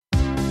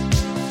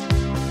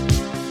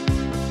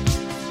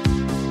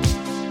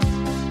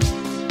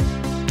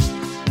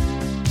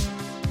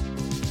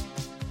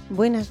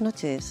Buenas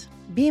noches,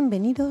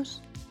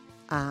 bienvenidos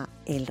a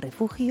El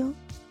Refugio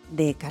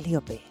de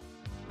Caliope.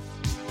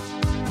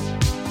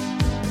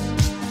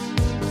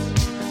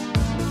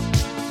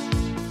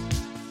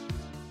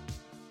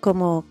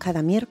 Como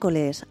cada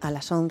miércoles a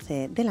las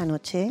 11 de la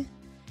noche,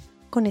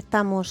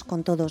 conectamos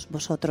con todos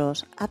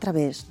vosotros a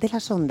través de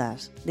las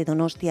ondas de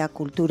Donostia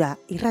Kultura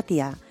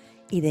Irratia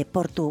y de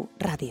Portu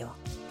Radio.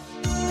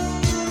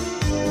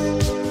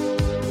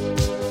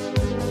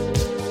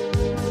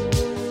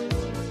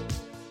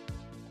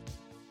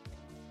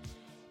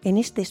 En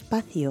este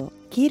espacio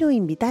quiero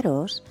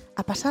invitaros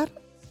a pasar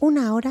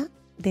una hora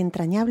de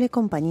entrañable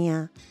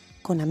compañía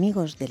con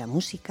amigos de la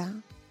música,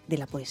 de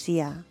la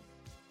poesía,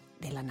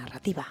 de la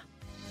narrativa.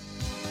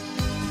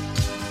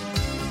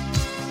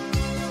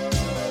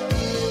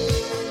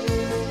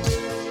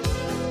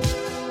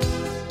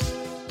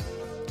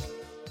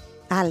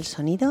 Al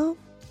sonido,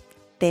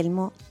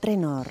 Telmo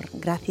Trenor.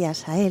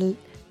 Gracias a él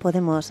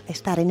podemos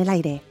estar en el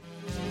aire.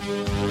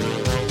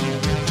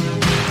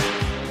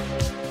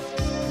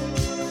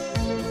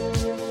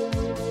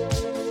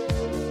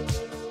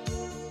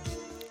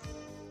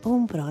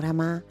 Un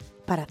programa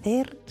para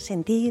hacer,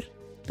 sentir,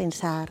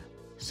 pensar,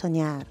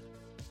 soñar,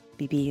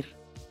 vivir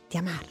y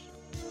amar.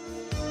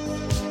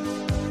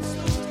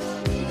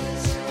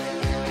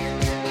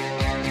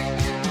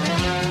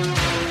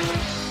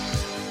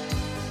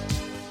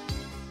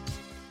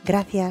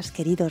 Gracias,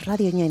 queridos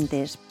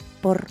radioyentes,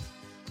 por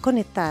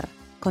conectar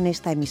con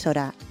esta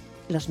emisora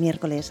los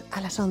miércoles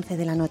a las 11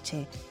 de la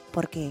noche,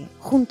 porque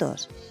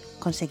juntos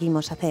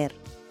conseguimos hacer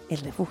el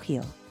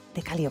refugio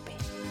de Caliope.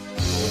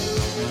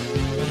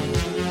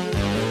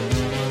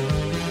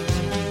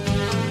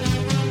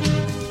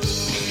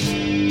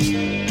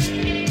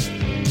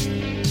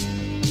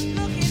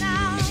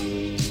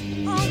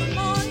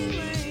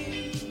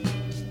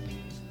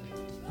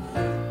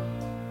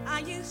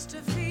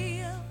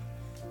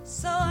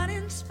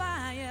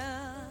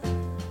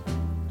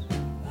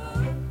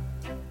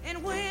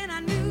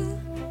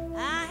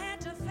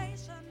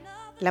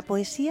 La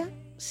poesía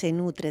se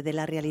nutre de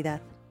la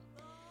realidad,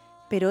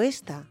 pero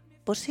esta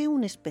posee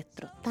un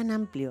espectro tan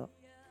amplio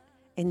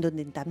en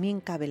donde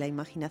también cabe la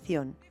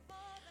imaginación.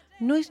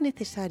 No es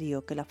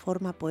necesario que la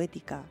forma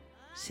poética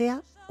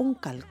sea un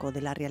calco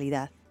de la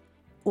realidad,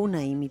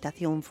 una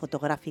imitación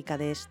fotográfica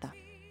de esta.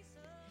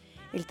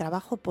 El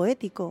trabajo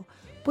poético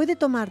puede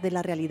tomar de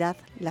la realidad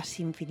las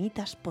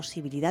infinitas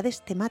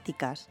posibilidades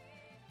temáticas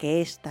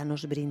que ésta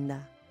nos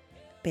brinda,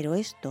 pero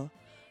esto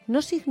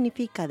no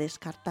significa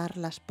descartar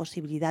las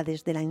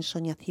posibilidades de la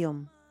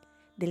ensoñación,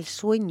 del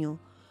sueño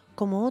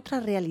como otra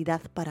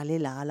realidad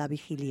paralela a la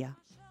vigilia.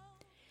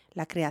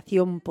 La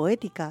creación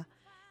poética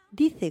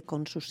dice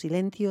con sus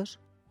silencios,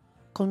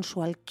 con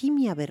su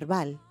alquimia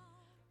verbal,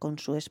 con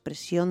su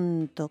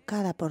expresión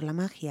tocada por la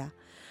magia,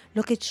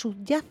 lo que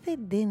subyace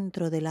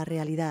dentro de la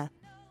realidad,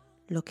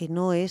 lo que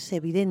no es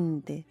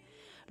evidente,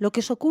 lo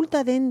que se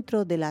oculta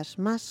dentro de las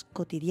más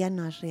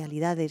cotidianas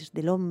realidades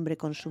del hombre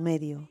con su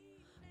medio,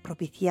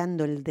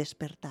 propiciando el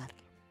despertar.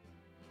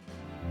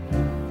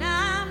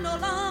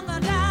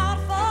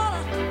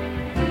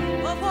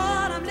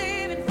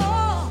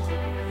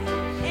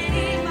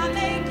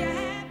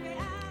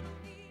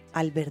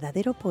 Al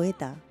verdadero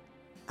poeta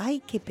hay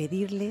que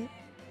pedirle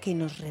que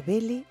nos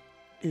revele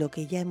lo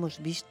que ya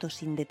hemos visto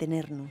sin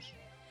detenernos,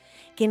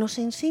 que nos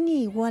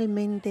enseñe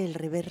igualmente el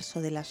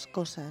reverso de las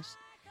cosas,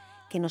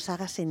 que nos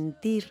haga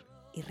sentir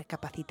y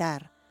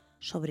recapacitar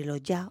sobre lo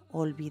ya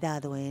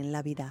olvidado en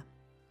la vida.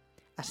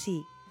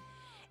 Así,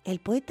 el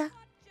poeta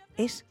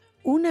es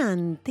una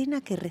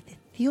antena que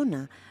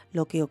recepciona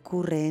lo que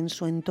ocurre en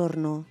su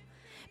entorno,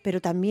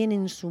 pero también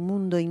en su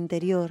mundo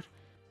interior,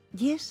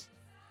 y es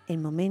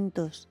en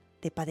momentos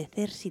de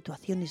padecer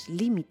situaciones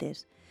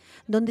límites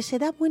donde se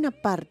da buena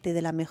parte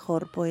de la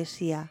mejor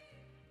poesía,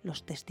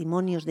 los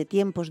testimonios de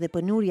tiempos de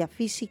penuria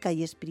física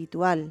y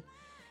espiritual,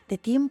 de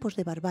tiempos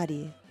de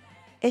barbarie,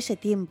 ese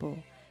tiempo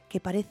que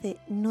parece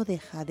no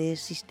deja de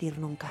existir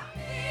nunca.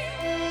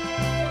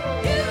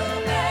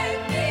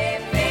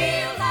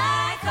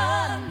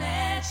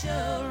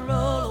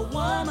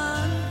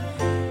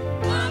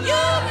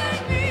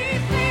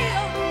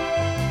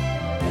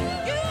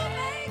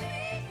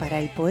 Para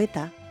el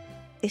poeta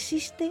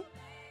existe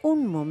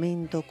un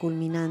momento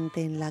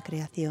culminante en la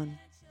creación.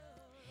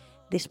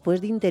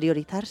 Después de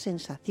interiorizar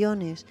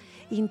sensaciones,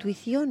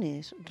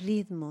 intuiciones,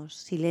 ritmos,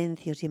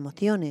 silencios y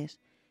emociones,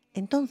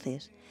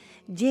 entonces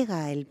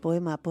llega el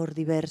poema por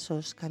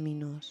diversos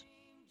caminos.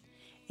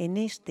 En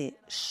este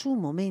su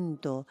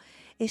momento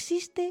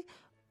existe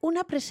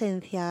una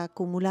presencia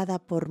acumulada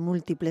por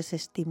múltiples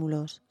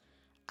estímulos,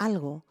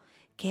 algo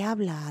que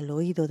habla al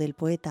oído del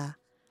poeta,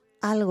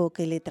 algo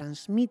que le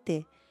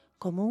transmite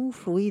como un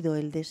fluido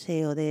el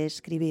deseo de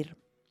escribir.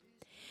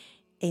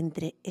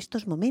 Entre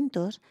estos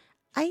momentos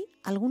hay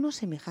algunos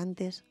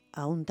semejantes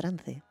a un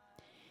trance,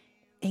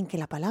 en que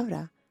la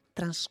palabra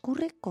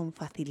transcurre con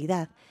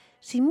facilidad,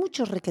 sin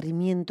muchos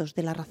requerimientos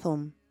de la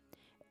razón.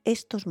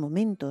 Estos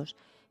momentos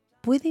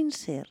pueden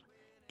ser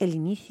el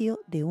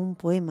inicio de un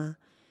poema,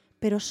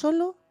 pero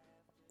solo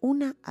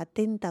una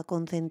atenta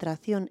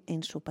concentración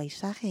en su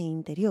paisaje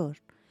interior,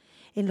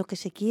 en lo que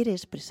se quiere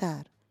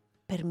expresar,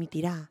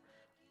 permitirá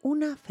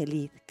una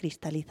feliz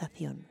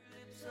cristalización.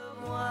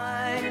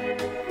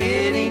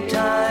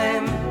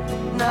 Anytime,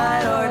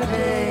 night or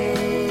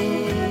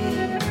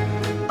day.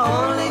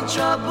 Only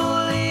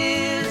trouble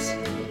is,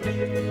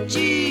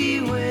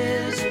 gee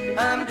whiz,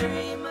 I'm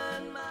dreaming my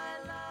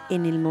life.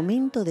 En el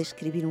momento de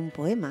escribir un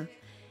poema,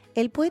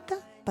 el poeta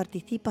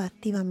participa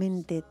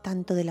activamente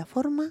tanto de la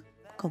forma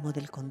como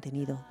del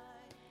contenido.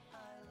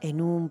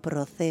 En un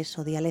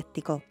proceso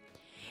dialéctico,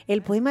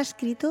 el poema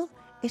escrito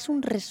es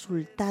un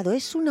resultado,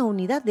 es una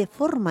unidad de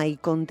forma y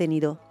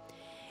contenido.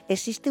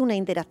 Existe una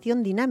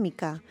interacción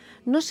dinámica,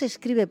 no se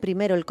escribe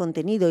primero el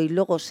contenido y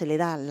luego se le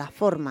da la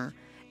forma.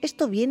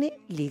 Esto viene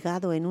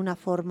ligado en una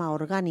forma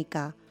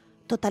orgánica,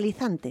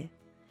 totalizante.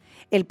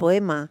 El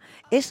poema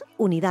es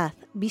unidad,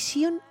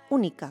 visión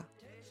única.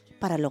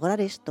 Para lograr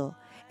esto,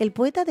 el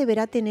poeta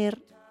deberá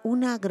tener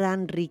una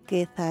gran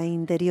riqueza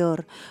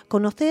interior,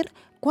 conocer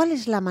cuál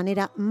es la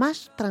manera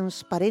más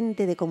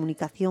transparente de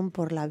comunicación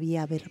por la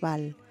vía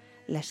verbal,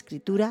 la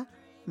escritura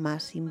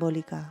más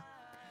simbólica.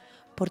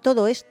 Por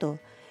todo esto,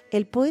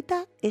 el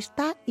poeta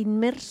está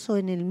inmerso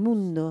en el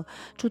mundo.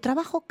 Su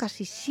trabajo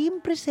casi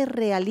siempre se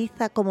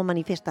realiza como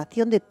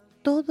manifestación de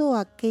todo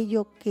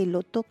aquello que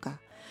lo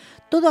toca,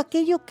 todo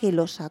aquello que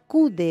lo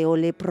sacude o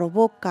le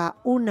provoca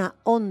una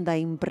honda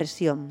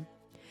impresión.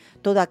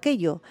 Todo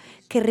aquello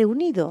que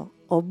reunido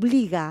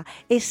obliga,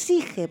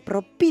 exige,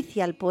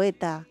 propicia al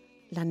poeta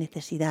la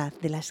necesidad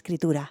de la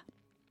escritura.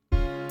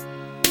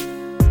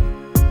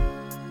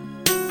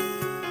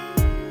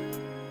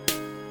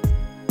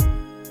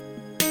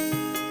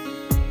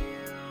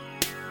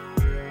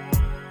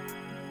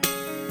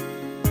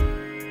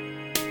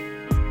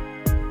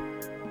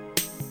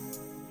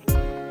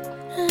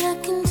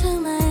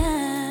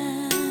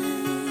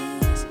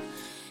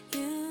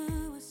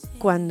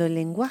 Cuando el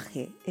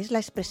lenguaje es la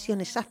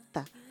expresión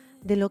exacta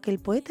de lo que el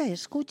poeta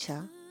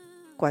escucha,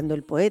 cuando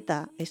el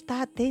poeta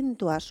está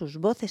atento a sus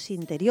voces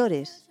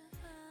interiores,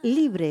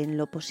 libre en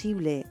lo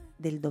posible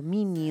del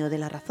dominio de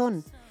la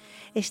razón,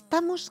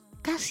 estamos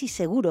casi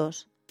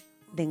seguros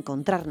de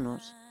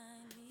encontrarnos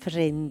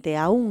frente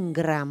a un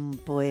gran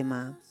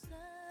poema.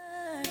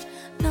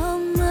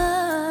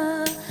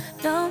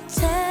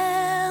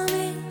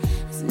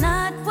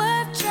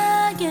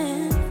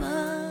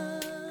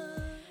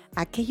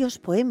 Aquellos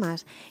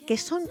poemas que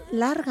son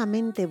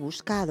largamente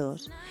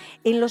buscados,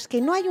 en los que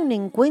no hay un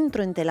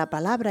encuentro entre la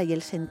palabra y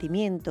el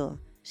sentimiento,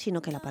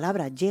 sino que la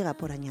palabra llega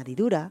por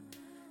añadidura,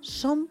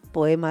 son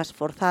poemas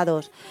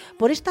forzados.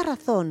 Por esta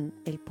razón,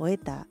 el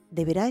poeta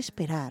deberá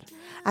esperar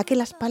a que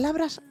las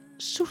palabras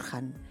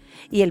surjan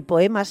y el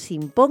poema se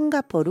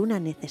imponga por una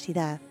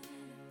necesidad,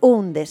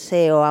 un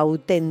deseo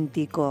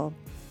auténtico.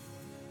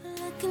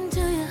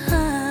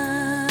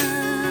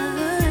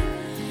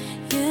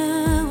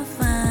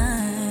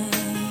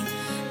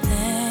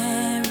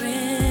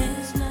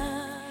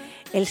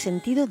 El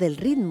sentido del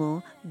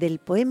ritmo del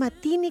poema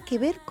tiene que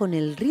ver con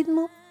el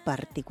ritmo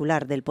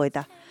particular del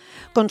poeta,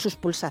 con sus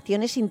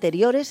pulsaciones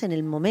interiores en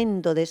el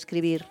momento de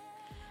escribir.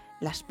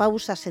 Las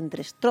pausas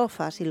entre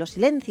estrofas y los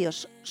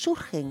silencios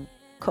surgen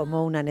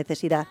como una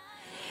necesidad.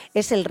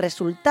 Es el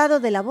resultado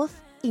de la voz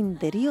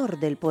interior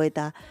del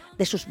poeta,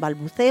 de sus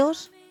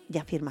balbuceos y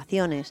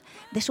afirmaciones,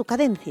 de su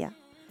cadencia.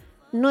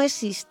 No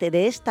existe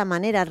de esta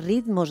manera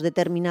ritmos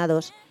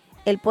determinados.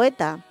 El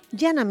poeta,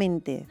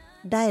 llanamente,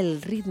 da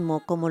el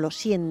ritmo como lo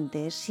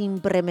siente, sin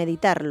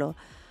premeditarlo.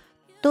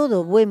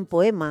 Todo buen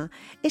poema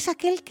es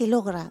aquel que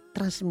logra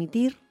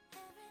transmitir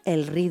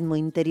el ritmo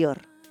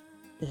interior,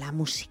 la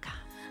música.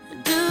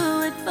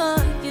 Do it for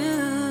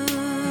you.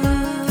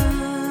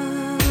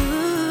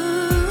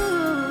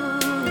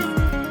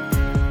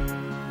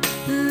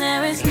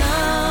 There is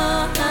no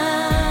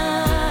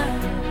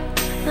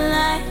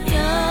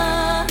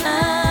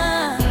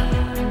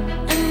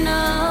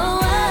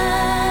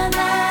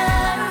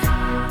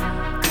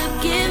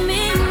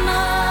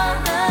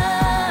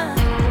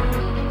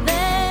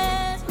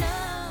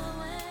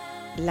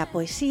La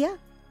poesía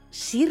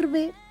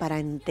sirve para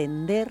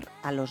entender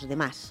a los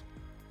demás.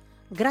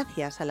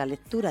 Gracias a la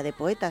lectura de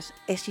poetas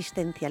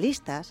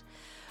existencialistas,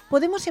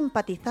 podemos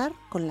empatizar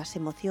con las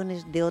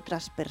emociones de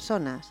otras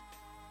personas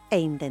e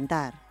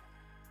intentar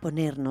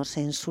ponernos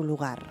en su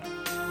lugar.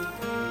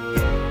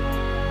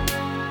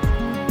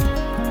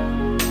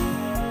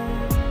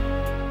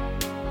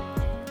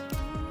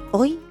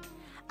 Hoy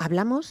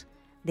hablamos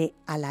de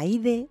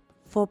Alaide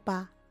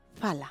Fopa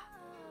Fala.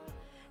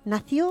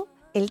 Nació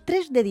el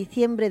 3 de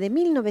diciembre de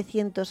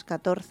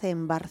 1914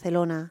 en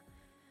Barcelona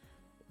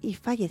y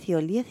falleció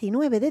el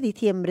 19 de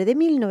diciembre de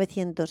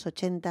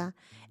 1980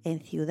 en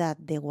Ciudad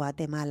de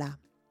Guatemala.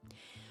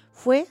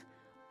 Fue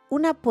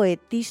una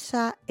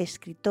poetisa,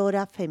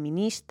 escritora,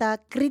 feminista,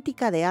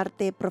 crítica de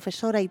arte,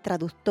 profesora y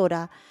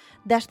traductora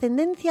de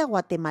ascendencia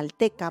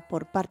guatemalteca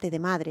por parte de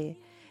madre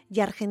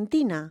y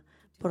argentina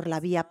por la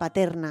vía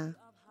paterna,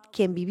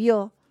 quien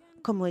vivió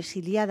como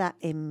exiliada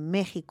en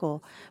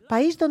México,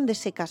 país donde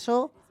se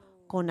casó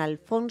con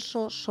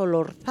Alfonso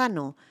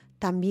Solórzano,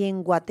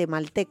 también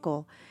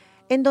guatemalteco,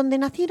 en donde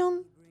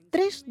nacieron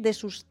 3 de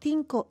sus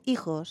 5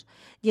 hijos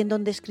y en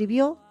donde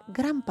escribió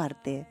gran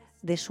parte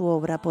de su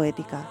obra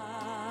poética.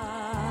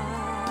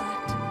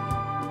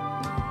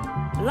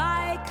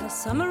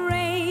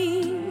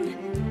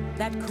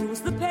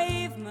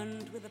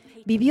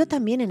 Vivió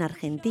también en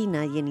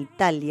Argentina y en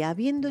Italia,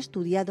 habiendo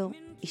estudiado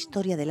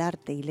Historia del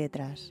Arte y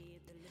Letras.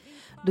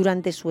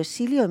 Durante su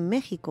exilio en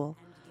México,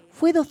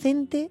 fue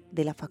docente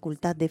de la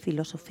Facultad de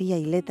Filosofía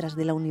y Letras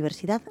de la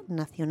Universidad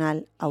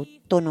Nacional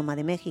Autónoma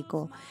de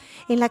México,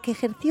 en la que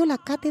ejerció la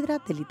cátedra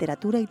de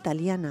literatura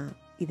italiana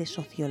y de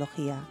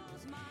sociología.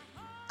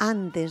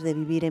 Antes de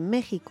vivir en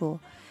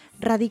México,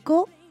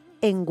 radicó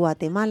en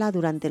Guatemala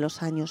durante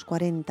los años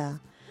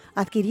 40,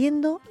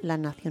 adquiriendo la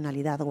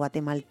nacionalidad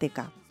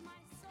guatemalteca.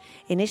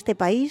 En este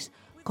país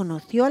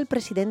conoció al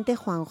presidente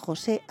Juan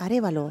José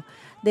Arévalo,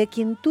 de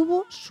quien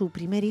tuvo su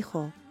primer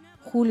hijo,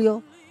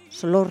 Julio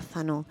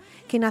Solórzano,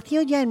 que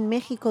nació ya en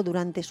México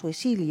durante su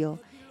exilio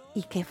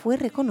y que fue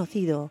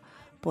reconocido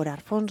por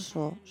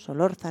Alfonso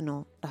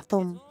Solórzano,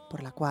 razón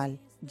por la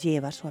cual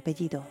lleva su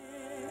apellido.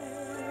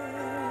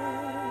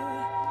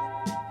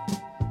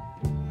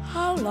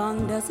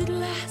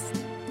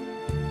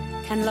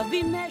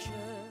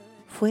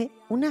 Fue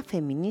una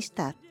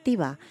feminista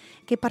activa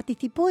que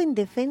participó en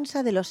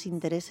defensa de los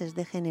intereses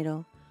de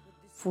género.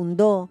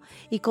 Fundó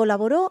y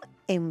colaboró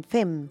en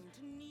FEM,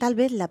 tal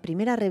vez la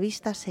primera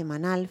revista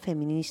semanal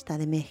feminista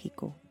de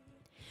México.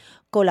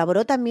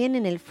 Colaboró también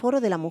en el Foro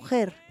de la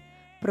Mujer,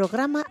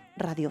 programa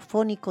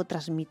radiofónico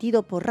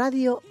transmitido por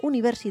Radio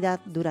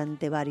Universidad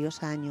durante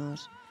varios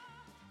años.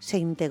 Se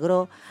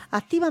integró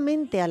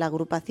activamente a la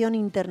Agrupación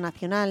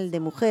Internacional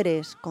de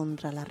Mujeres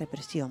contra la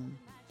Represión.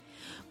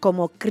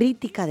 Como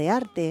crítica de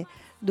arte,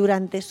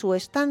 durante su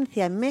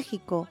estancia en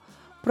México,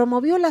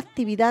 promovió la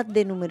actividad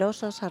de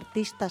numerosas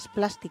artistas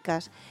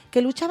plásticas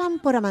que luchaban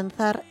por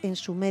avanzar en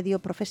su medio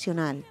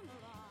profesional,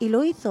 y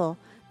lo hizo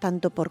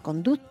tanto por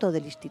conducto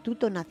del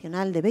Instituto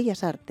Nacional de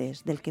Bellas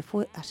Artes, del que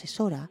fue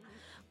asesora,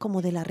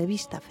 como de la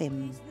revista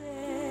FEM.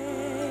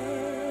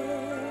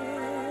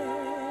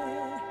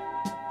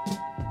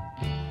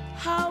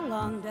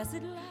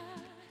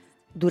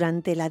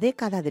 Durante la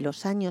década de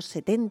los años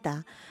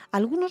 70,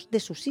 algunos de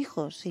sus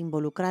hijos se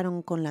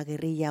involucraron con la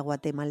guerrilla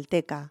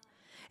guatemalteca,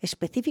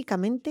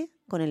 específicamente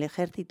con el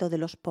Ejército de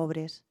los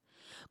Pobres.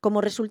 Como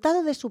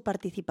resultado de su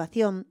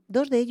participación,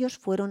 2 de ellos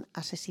fueron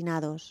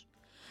asesinados.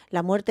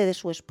 La muerte de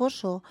su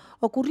esposo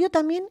ocurrió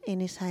también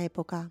en esa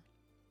época.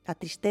 La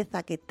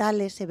tristeza que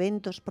tales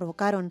eventos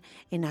provocaron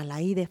en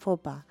Alaí de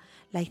Fopa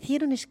la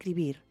hicieron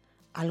escribir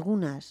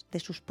algunas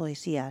de sus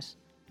poesías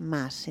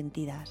más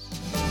sentidas.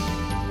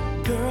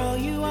 Girl,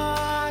 you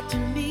are to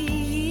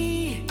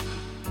me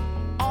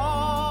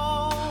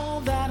all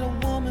that a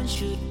woman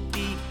should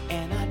be,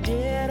 and I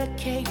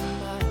dedicate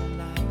my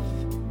life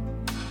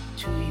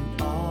to you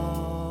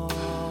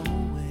always.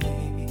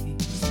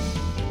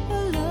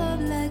 A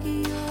love like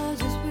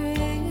yours is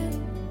rare.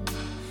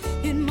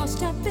 It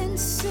must have been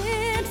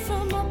sent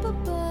from up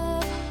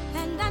above,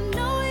 and I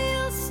know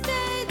you'll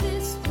stay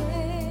this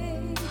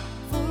way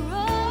for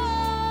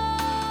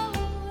always.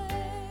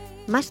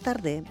 Más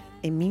tarde,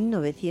 en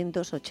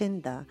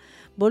 1980,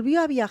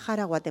 volvió a viajar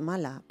a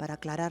Guatemala para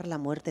aclarar la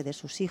muerte de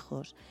sus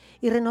hijos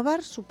y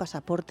renovar su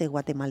pasaporte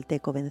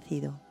guatemalteco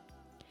vencido.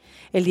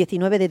 El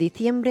 19 de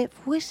diciembre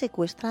fue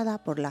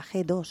secuestrada por la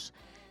G2,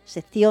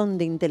 sección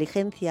de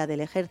inteligencia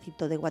del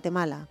Ejército de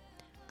Guatemala,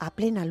 a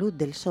plena luz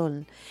del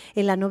sol,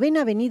 en la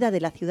 9ª avenida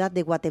de la ciudad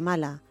de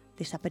Guatemala,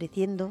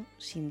 desapareciendo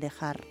sin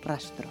dejar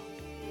rastro.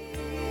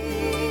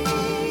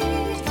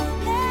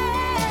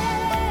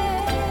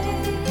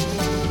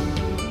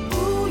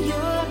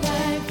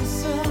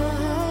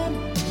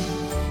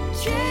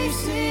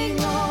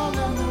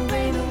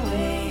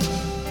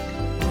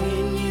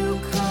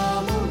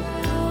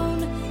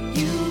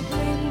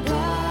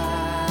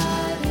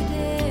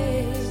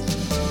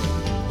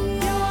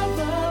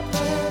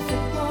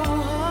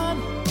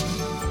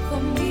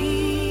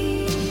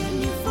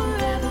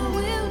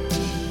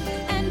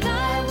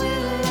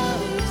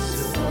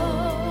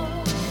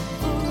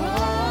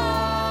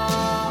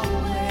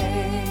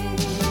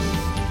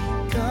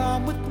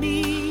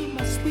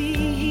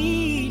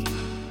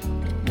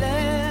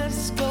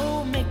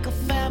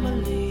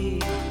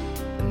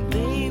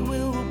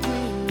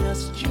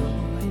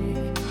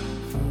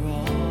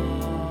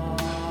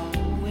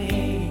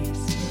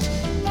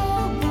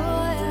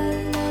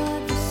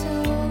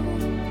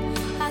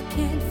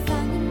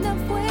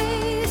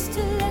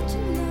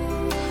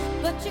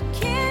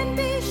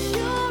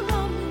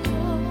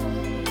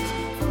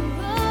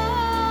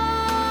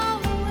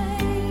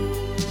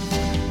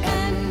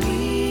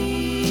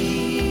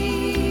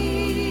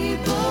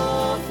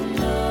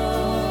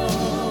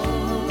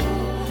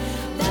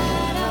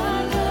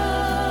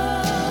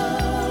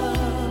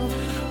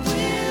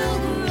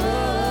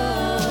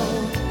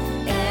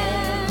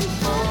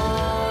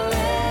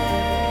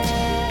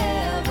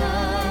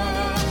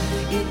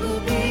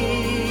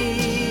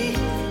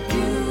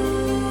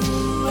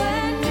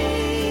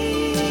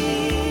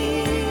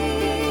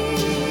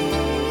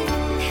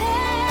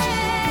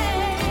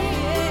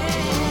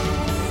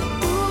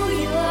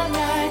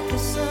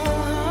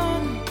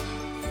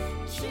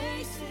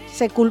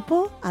 Se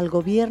culpó al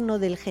gobierno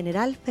del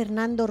general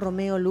Fernando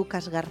Romeo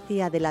Lucas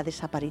García de la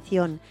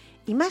desaparición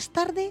y más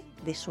tarde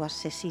de su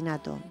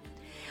asesinato.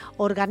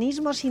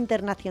 Organismos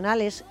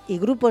internacionales y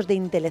grupos de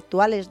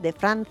intelectuales de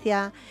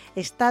Francia,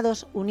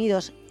 Estados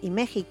Unidos y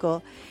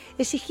México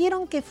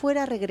exigieron que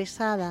fuera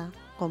regresada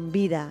con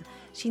vida,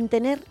 sin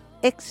tener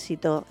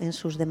éxito en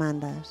sus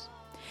demandas.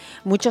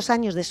 Muchos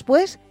años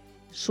después,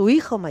 su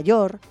hijo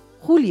mayor,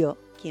 Julio,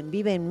 quien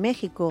vive en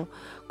México,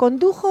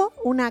 condujo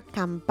una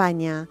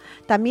campaña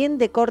también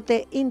de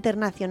corte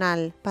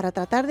internacional para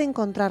tratar de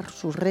encontrar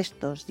sus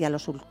restos y a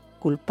los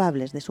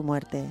culpables de su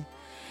muerte.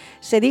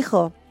 Se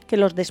dijo que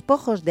los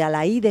despojos de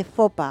Alaíde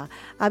Fopa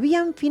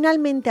habían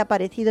finalmente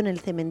aparecido en el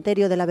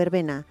cementerio de la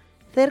Verbena,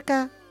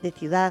 cerca de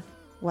Ciudad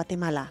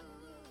Guatemala.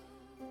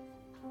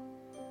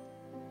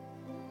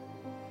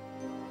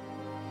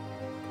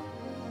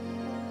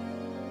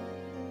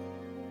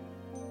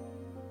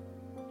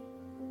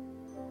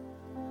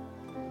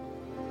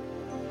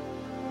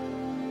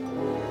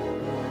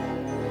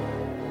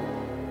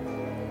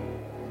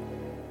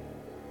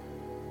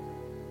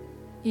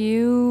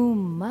 You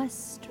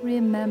must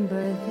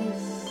remember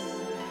this.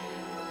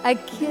 A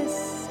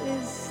kiss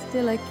is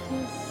still a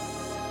kiss.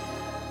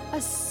 A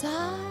sigh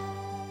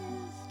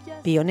is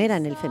just Pionera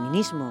en el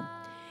feminismo,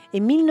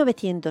 en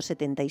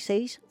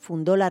 1976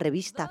 fundó la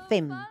revista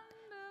Fem,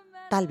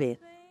 tal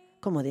vez,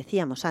 como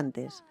decíamos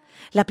antes,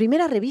 la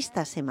primera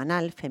revista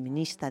semanal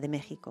feminista de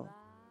México.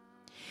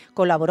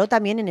 Colaboró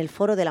también en el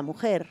Foro de la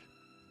Mujer,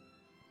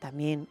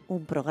 también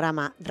un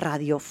programa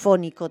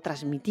radiofónico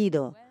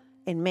transmitido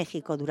en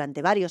México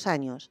durante varios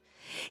años,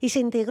 y se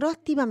integró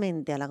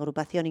activamente a la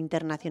Agrupación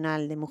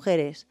Internacional de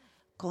Mujeres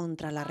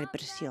contra la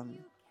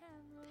Represión.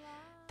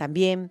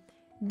 También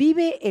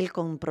vive el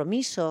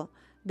compromiso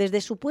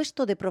desde su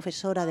puesto de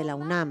profesora de la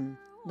UNAM,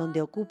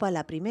 donde ocupa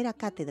la primera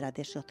cátedra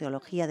de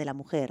Sociología de la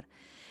Mujer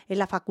en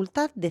la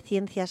Facultad de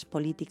Ciencias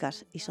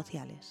Políticas y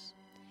Sociales.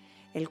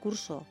 El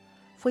curso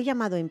fue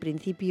llamado en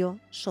principio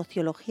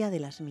Sociología de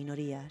las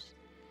Minorías.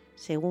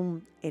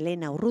 Según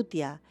Elena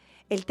Urrutia,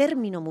 el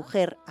término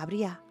mujer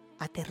habría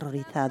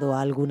aterrorizado a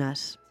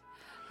algunas.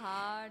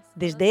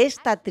 Desde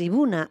esta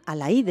tribuna,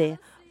 Alaíde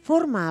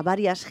forma a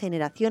varias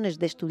generaciones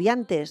de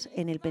estudiantes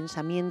en el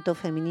pensamiento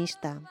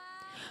feminista.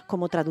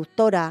 Como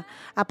traductora,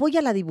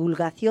 apoya la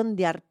divulgación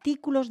de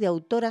artículos de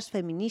autoras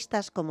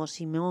feministas como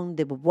Simone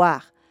de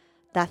Beauvoir,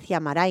 Dacia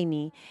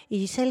Maraini y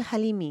Giselle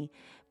Halimi,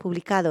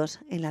 publicados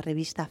en la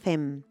revista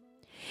Fem.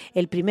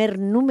 El primer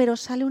número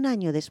sale un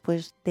año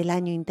después del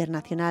Año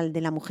Internacional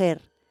de la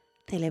Mujer,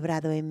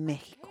 celebrado en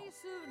México.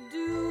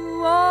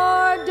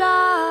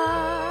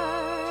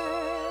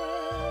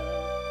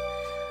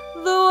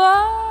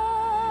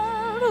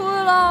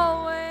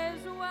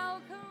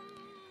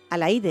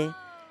 Alaíde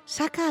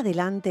saca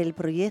adelante el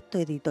proyecto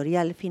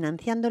editorial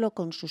financiándolo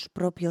con sus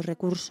propios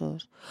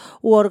recursos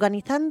u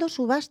organizando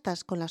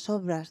subastas con las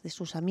obras de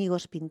sus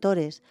amigos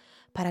pintores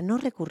para no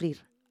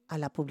recurrir a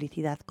la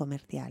publicidad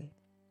comercial.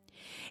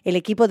 El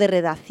equipo de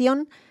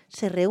redacción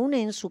se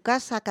reúne en su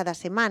casa cada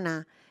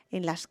semana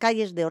en las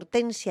calles de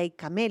Hortensia y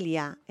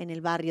Camelia, en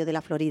el barrio de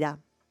la Florida.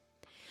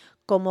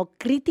 Como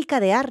crítica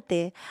de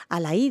arte,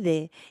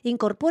 Alaíde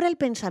incorpora el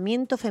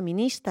pensamiento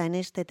feminista en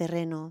este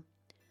terreno.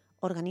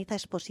 Organiza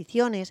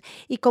exposiciones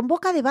y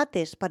convoca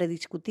debates para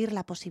discutir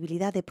la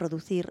posibilidad de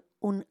producir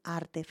un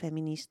arte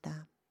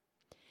feminista.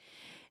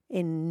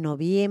 En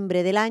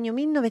noviembre del año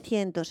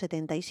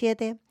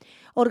 1977,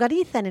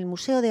 organiza en el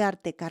Museo de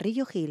Arte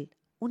Carrillo Gil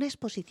una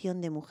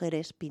exposición de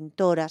mujeres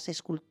pintoras,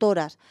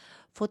 escultoras,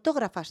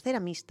 fotógrafas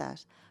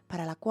ceramistas,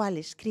 para la cual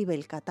escribe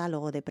el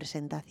catálogo de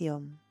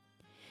presentación.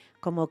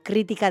 Como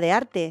crítica de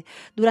arte,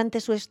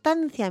 durante su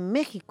estancia en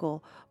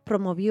México,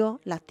 promovió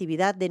la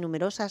actividad de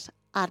numerosas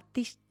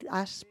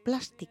artistas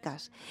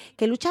plásticas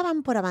que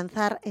luchaban por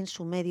avanzar en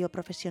su medio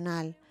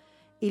profesional,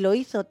 y lo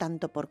hizo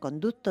tanto por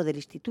conducto del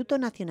Instituto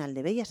Nacional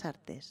de Bellas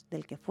Artes,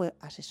 del que fue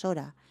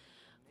asesora,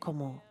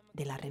 como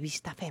de la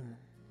revista Fem.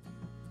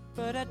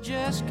 But I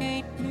just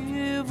can't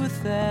live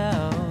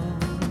without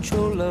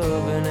your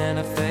loving and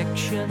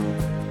affection.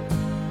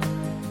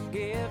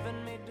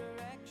 Giving me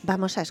direction.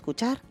 Vamos a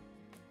escuchar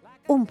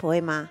un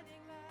poema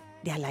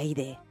de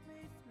Alaíde.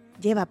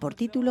 Lleva por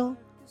título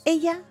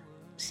Ella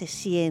se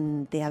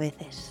siente a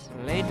veces.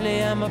 Lately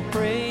I'm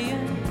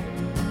a-praying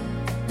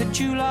that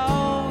you'll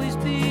always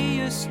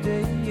be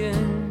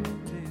a-staying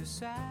to your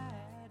side.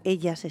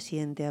 Ella se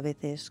siente a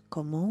veces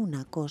como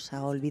una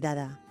cosa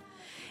olvidada,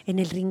 en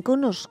el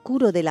rincón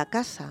oscuro de la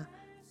casa,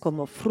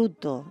 como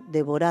fruto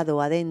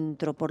devorado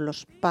adentro por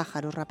los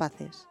pájaros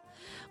rapaces,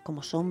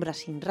 como sombra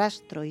sin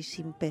rastro y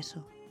sin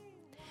peso.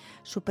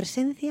 Su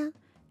presencia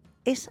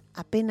es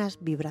apenas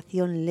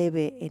vibración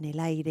leve en el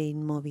aire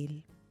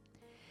inmóvil.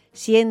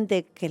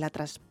 Siente que la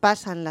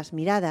traspasan las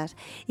miradas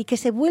y que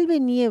se vuelve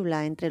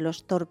niebla entre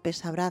los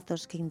torpes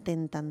abrazos que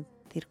intentan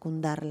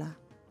circundarla.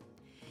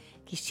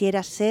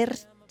 Quisiera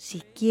ser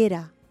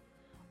siquiera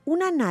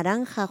una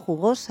naranja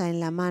jugosa en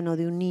la mano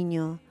de un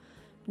niño,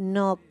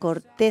 no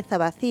corteza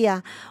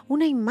vacía,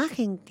 una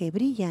imagen que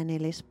brilla en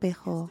el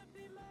espejo,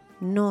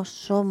 no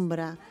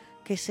sombra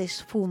que se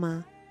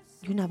esfuma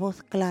y una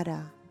voz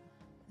clara,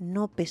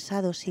 no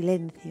pesado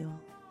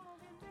silencio,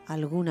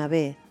 alguna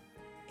vez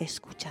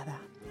escuchada.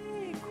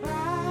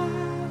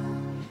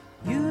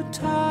 You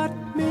taught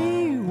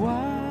me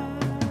why,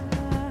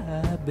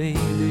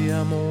 baby,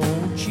 I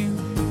want you.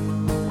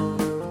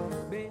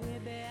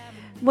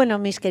 Bueno,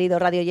 mis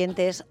queridos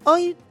radioyentes,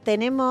 hoy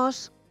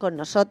tenemos con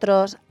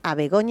nosotros a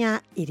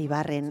Begoña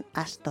Iribarren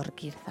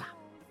Astorkiza,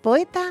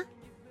 poeta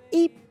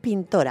y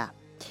pintora,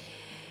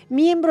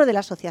 miembro de la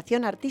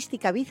Asociación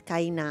Artística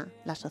Vizcaína,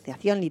 la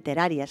Asociación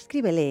Literaria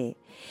Escribe-Lee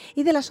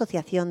y de la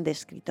Asociación de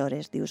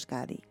Escritores de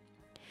Euskadi.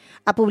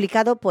 Ha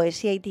publicado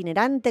poesía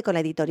itinerante con la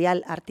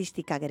editorial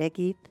artística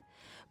Gerekit,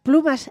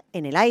 Plumas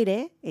en el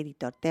aire,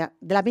 de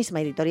la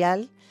misma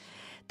editorial,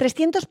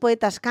 300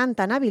 poetas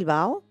cantan a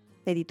Bilbao,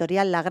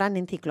 editorial La Gran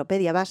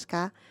Enciclopedia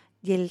Vasca,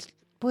 y el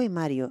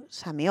poemario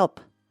Sameop,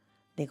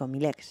 de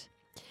Gomilex.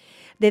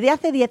 Desde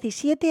hace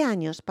 17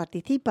 años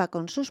participa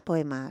con sus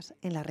poemas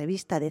en la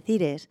revista de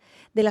Cires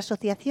de la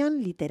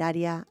Asociación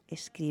Literaria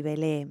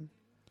Escribe-Lee.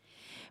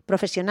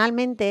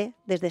 Profesionalmente,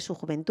 desde su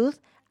juventud,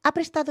 ha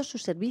prestado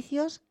sus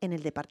servicios en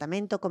el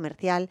departamento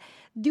comercial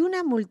de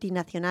una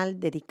multinacional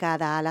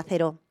dedicada al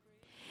acero.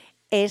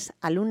 Es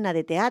alumna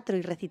de teatro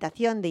y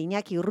recitación de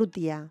Iñaki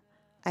Urrutia,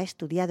 ha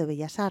estudiado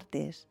Bellas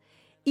Artes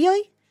y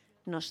hoy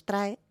nos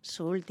trae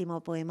su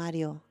último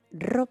poemario,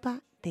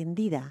 Ropa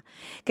Tendida,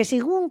 que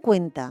según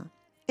cuenta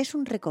es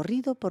un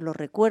recorrido por los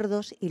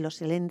recuerdos y los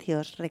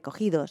silencios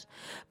recogidos,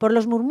 por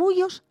los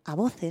murmullos a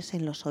voces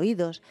en los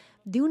oídos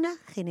de una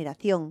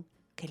generación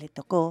que le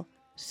tocó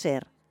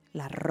ser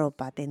la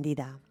ropa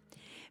tendida.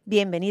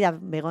 Bienvenida,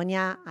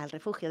 Begoña, al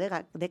Refugio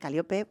de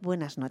Caliope.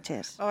 Buenas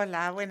noches.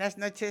 Hola, buenas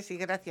noches y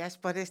gracias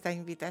por esta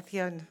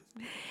invitación.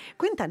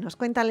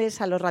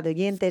 Cuéntales a los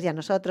radioyentes y a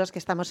nosotros que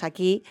estamos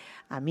aquí,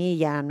 a mí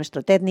y a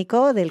nuestro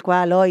técnico, del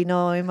cual hoy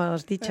no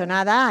hemos dicho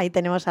nada. Ahí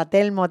tenemos a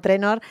Telmo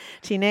Trenor.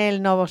 Sin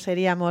él no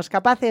seríamos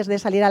capaces de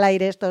salir al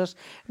aire estos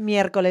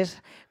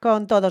miércoles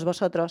con todos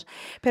vosotros.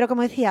 Pero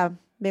como decía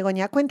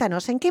Begoña,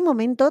 cuéntanos, ¿en qué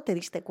momento te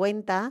diste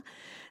cuenta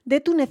de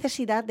tu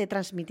necesidad de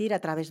transmitir a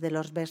través de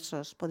los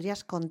versos?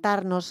 ¿Podrías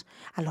contarnos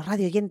a los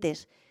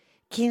radioyentes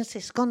quién se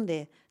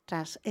esconde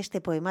tras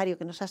este poemario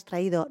que nos has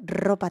traído,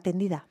 Ropa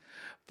Tendida?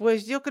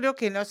 Pues yo creo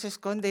que no se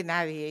esconde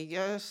nadie.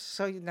 Yo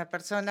soy una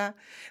persona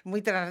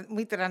muy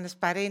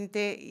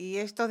transparente y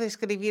esto de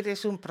escribir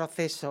es un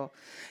proceso.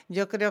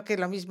 Yo creo que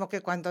lo mismo que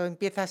cuando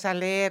empiezas a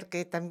leer,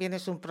 que también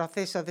es un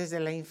proceso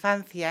desde la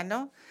infancia,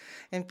 ¿no?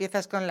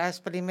 Empiezas con las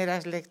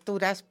primeras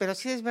lecturas, pero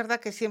sí es verdad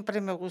que siempre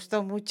me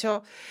gustó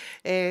mucho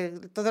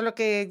todo lo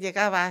que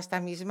llegaba hasta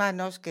mis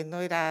manos, que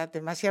no era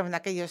demasiado en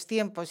aquellos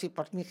tiempos y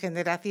por mi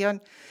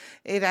generación,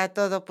 era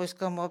todo pues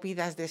como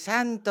vidas de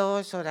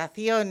santos,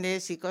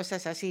 oraciones y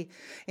cosas así.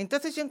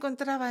 Entonces yo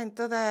encontraba en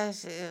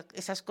todas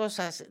esas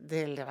cosas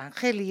del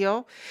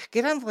Evangelio que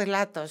eran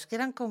relatos, que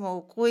eran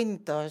como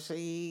cuentos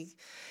y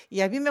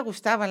a mí me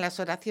gustaban las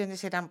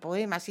oraciones, eran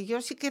poemas y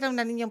yo sí que era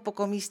una niña un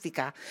poco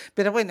mística,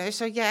 pero bueno,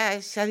 eso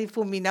ya se ha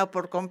difuminado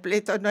por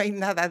completo, no hay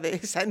nada de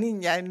esa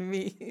niña en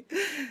mí.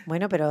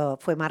 Bueno, pero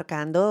fue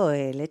marcando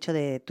el hecho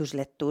de tus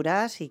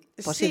lecturas y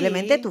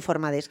posiblemente Sí. tu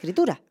forma de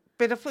escritura.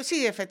 Pero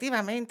sí,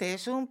 efectivamente,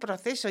 es un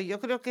proceso. Yo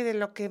creo que de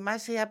lo que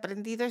más he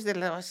aprendido es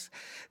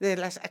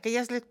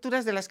aquellas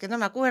lecturas de las que no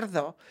me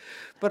acuerdo,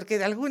 porque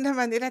de alguna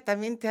manera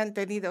también te han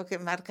tenido que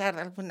marcar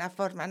de alguna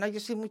forma, ¿no? Yo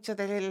soy mucho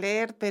de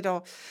leer,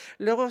 pero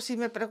luego si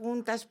me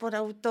preguntas por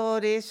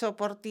autores o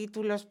por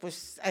títulos,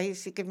 pues ahí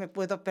sí que me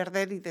puedo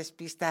perder y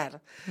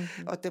despistar.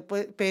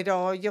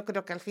 Pero yo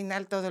creo que al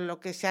final todo lo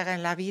que se haga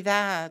en la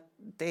vida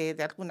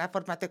de alguna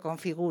forma te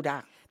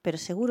configura. Pero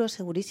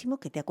segurísimo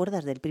que te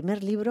acuerdas del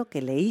primer libro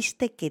que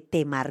leíste que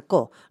te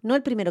marcó. No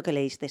el primero que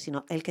leíste,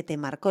 sino el que te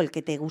marcó, el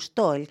que te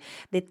gustó.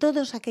 De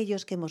todos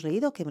aquellos que hemos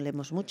leído, que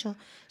leemos mucho,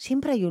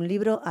 siempre hay un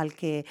libro al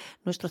que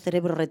nuestro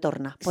cerebro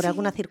retorna por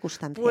alguna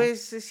circunstancia.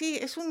 Pues sí,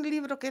 es un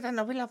libro que era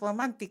novela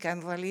romántica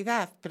en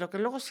realidad, pero que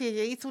luego se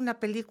hizo una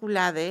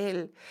película de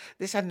él,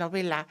 de esa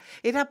novela.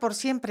 Era Por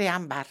siempre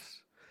Ámbar.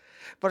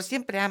 Por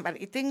siempre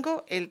Ámbar. Y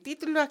tengo el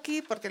título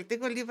aquí porque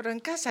tengo el libro en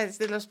casa, es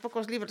de los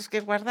pocos libros que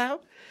he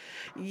guardado,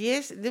 y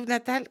es de una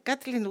tal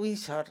Kathleen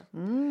Winsor.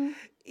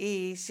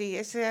 Y sí,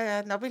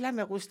 esa novela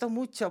me gustó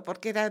mucho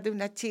porque era de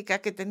una chica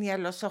que tenía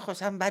los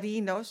ojos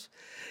ambarinos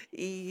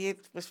y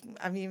pues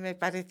a mí me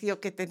pareció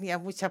que tenía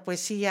mucha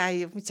poesía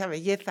y mucha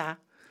belleza.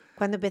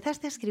 Cuando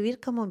empezaste a escribir,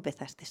 ¿cómo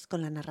empezaste?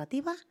 ¿Con la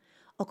narrativa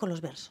o con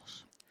los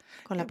versos?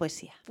 ¿Con la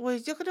poesía?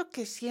 Pues yo creo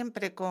que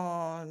siempre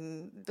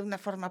de una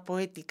forma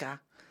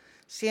poética.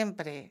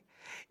 Siempre.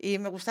 Y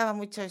me gustaba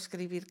mucho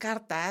escribir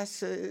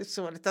cartas,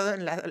 sobre todo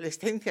en la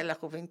adolescencia, en la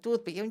juventud.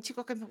 Veía un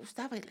chico que me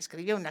gustaba y le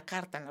escribía una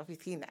carta en la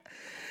oficina.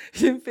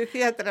 Y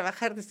empecé a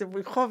trabajar desde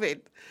muy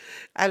joven.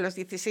 A los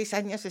 16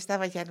 años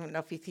estaba ya en una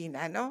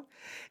oficina, ¿no?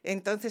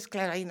 Entonces,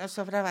 claro, ahí no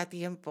sobraba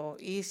tiempo.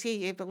 Y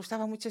sí, me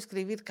gustaba mucho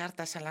escribir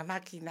cartas a la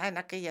máquina, en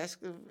aquellas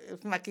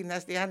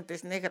máquinas de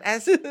antes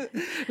negras.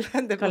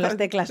 Con las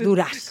teclas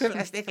duras. Con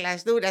las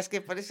teclas duras,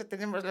 que por eso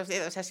tenemos los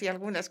dedos así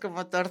algunas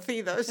como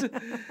torcidos.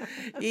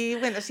 Y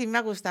bueno, sí, me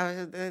ha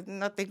gustado,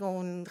 no tengo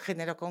un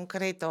género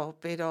concreto,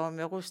 pero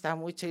me gusta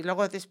mucho. Y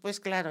luego después,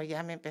 claro,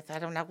 ya me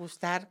empezaron a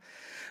gustar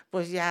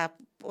pues ya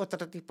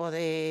otro tipo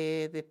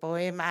de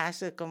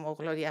poemas como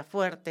Gloria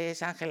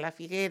Fuertes, Ángela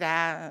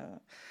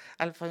Figuera,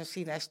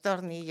 Alfonsina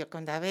Storni,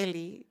 Gioconda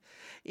Belli,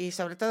 y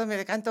sobre todo me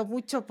decanto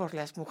mucho por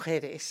las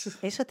mujeres.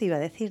 Eso te iba a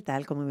decir,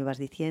 tal como me ibas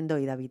diciendo,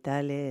 Ida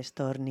Vitale,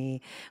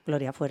 Storni,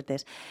 Gloria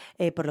Fuertes.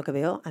 Por lo que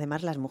veo,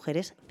 además, las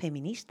mujeres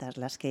feministas,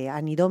 las que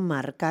han ido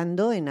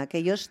marcando en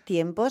aquellos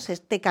tiempos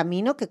este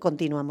camino que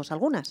continuamos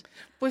algunas.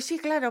 Pues sí,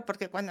 claro,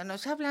 porque cuando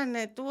nos hablan,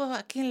 tú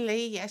a quién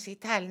leías y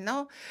tal,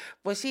 ¿no?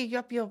 Pues sí, yo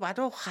a Pío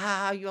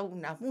Baroja, yo a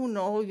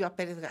Unamuno, yo a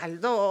Pérez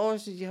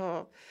Galdós,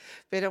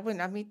 Pero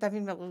bueno, a mí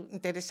también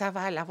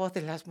interesaba la voz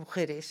de las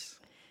mujeres.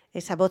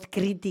 Esa voz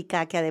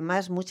crítica que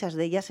además muchas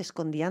de ellas se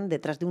escondían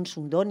detrás de un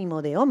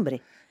seudónimo de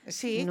hombre,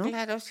 Sí, ¿no?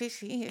 claro,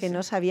 sí. Que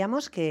no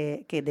sabíamos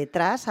que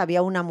detrás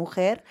había una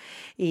mujer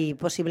y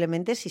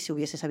posiblemente si se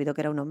hubiese sabido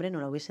que era un hombre no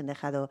la hubiesen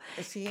dejado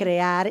Sí.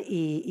 crear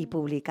y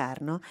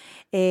publicar, ¿no?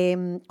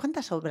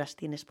 ¿Cuántas obras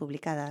tienes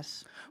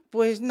publicadas?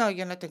 Pues no,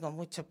 yo no tengo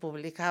mucho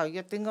publicado.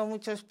 Yo tengo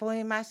muchos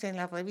poemas en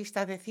la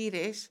revista de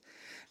Cires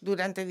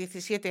durante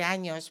 17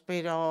 años,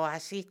 pero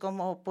así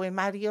como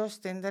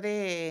poemarios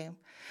tendré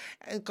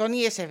con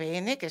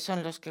ISBN, que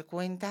son los que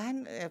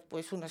cuentan,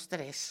 pues unos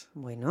 3.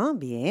 Bueno,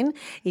 bien.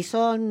 ¿Y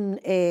son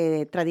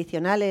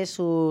tradicionales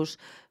sus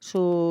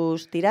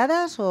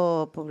tiradas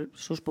o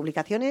sus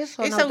publicaciones?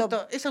 Son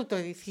Es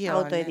autoedición.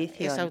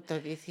 autoedición. Es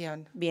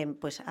autoedición. Bien,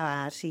 pues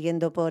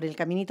siguiendo por el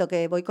caminito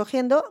que voy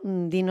cogiendo,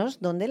 dinos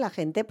dónde la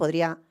gente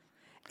podría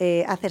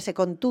hacerse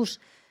con tus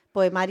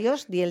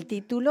poemarios, di el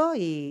título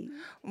y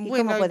cómo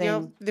Bueno, pueden...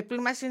 yo de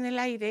Plumas en el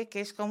aire, que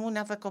es como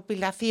una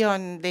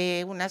recopilación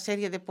de una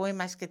serie de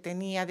poemas que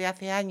tenía de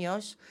hace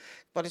años,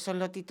 por eso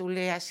lo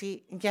titulé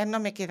así, ya no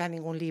me queda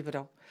ningún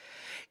libro.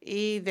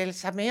 Y del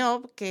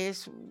Sameop, que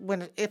es,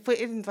 bueno,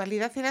 en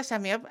realidad era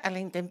Sameop a la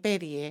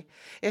intemperie.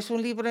 Es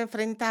un libro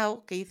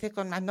enfrentado que hice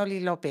con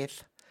Manoli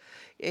López.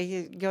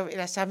 Yo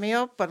era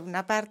Sameop por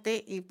una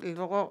parte y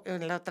luego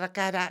en la otra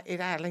cara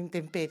era la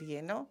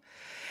intemperie, ¿no?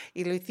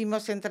 Y lo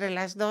hicimos entre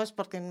las dos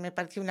porque me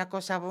pareció una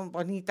cosa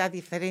bonita,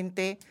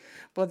 diferente,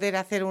 poder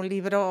hacer un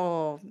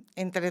libro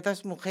entre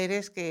dos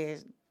mujeres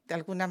que de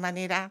alguna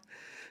manera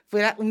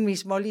fuera un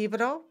mismo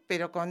libro,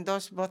 pero con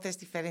dos voces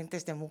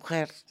diferentes de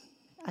mujer.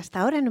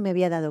 Hasta ahora no me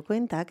había dado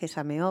cuenta que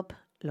Sameop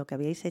lo que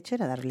habíais hecho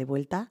era darle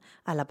vuelta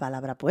a la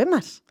palabra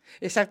poemas.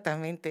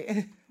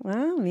 Exactamente.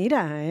 Ah,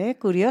 mira,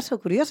 curioso,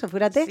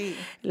 fíjate, Sí.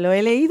 lo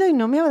he leído y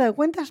no me he dado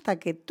cuenta hasta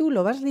que tú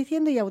lo vas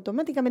diciendo y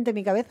automáticamente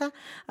mi cabeza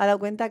ha dado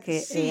cuenta que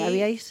Sí.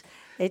 habíais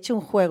hecho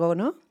un juego,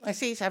 ¿no?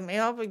 Sí,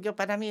 Sameop,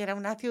 para mí era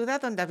una ciudad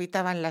donde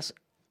habitaban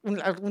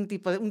un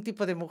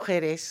tipo de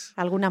mujeres.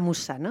 Alguna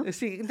musa, ¿no?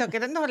 Sí,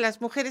 no,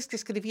 las mujeres que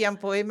escribían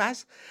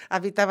poemas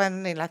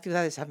habitaban en la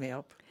ciudad de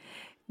Sameop.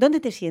 ¿Dónde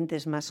te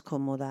sientes más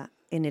cómoda?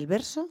 ¿En el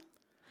verso?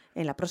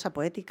 ¿En la prosa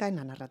poética? ¿En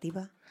la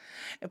narrativa?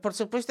 Por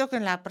supuesto que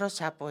en la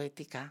prosa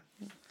poética.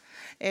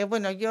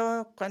 Bueno,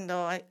 yo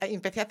cuando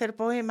empecé a hacer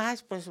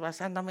poemas, pues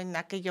basándome en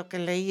aquello que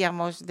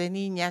leíamos de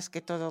niñas,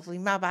 que todo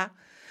rimaba,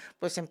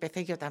 pues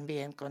empecé yo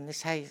también con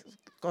esa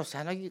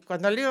cosa, ¿no? Y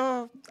cuando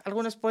leo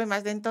algunos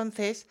poemas de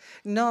entonces,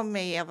 no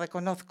me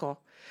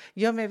reconozco.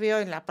 Yo me veo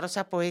en la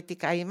prosa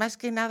poética y más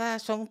que nada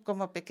son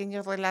como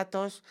pequeños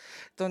relatos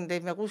donde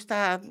me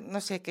gusta,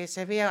 no sé, que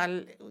se vea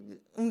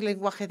un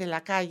lenguaje de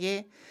la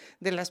calle,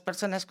 de las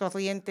personas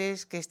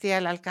corrientes, que esté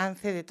al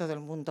alcance de todo el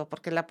mundo,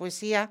 porque la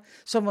poesía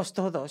somos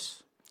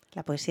todos.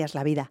 La poesía es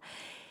la vida.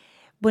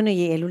 Bueno,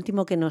 y el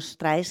último que nos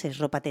traes es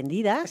Ropa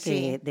Tendida, que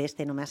Sí. de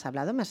este no me has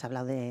hablado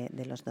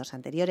de los dos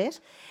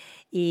anteriores.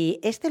 Y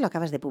este lo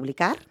acabas de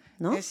publicar,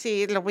 ¿no?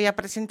 Sí, lo voy a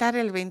presentar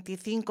el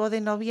 25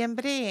 de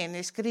noviembre en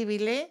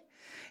Escríbile,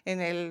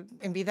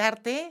 en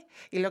Vidarte,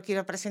 y lo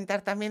quiero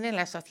presentar también en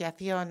la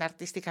Asociación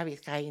Artística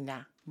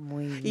Vizcaína.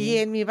 Muy bien. Y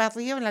en mi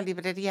barrio, en la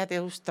librería de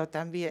Eusto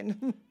también.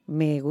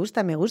 Me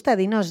gusta.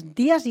 Dinos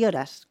días y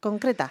horas,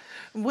 concreta.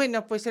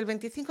 Bueno, pues el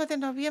 25 de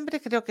noviembre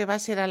creo que va a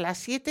ser a las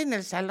 7 en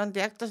el Salón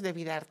de Actos de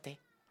Vidarte.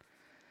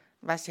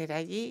 Va a ser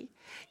allí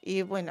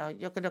y bueno,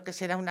 yo creo que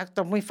será un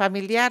acto muy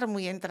familiar,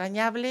 muy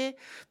entrañable,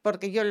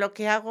 porque yo lo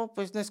que hago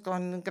pues no es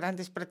con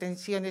grandes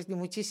pretensiones ni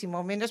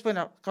muchísimo menos,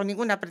 bueno, con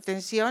ninguna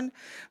pretensión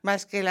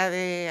más que la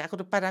de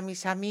agrupar a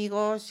mis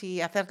amigos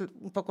y hacer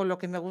un poco lo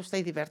que me gusta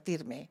y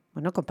divertirme.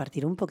 Bueno,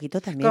 compartir un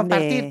poquito también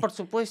Compartir, por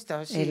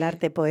supuesto, sí. el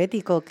arte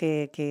poético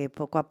que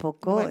poco a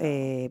poco Bueno.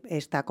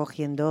 está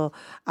cogiendo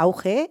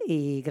auge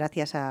y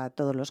gracias a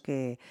todos los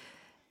que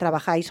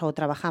trabajáis o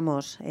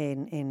trabajamos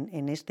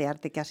en este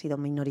arte que ha sido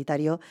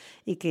minoritario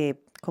y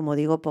que, como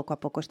digo, poco a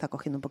poco está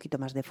cogiendo un poquito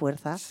más de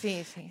fuerza.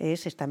 Sí, sí.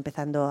 Se está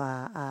empezando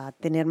a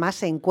tener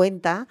más en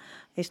cuenta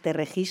este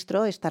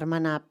registro, esta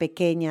hermana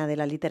pequeña de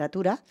la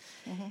literatura,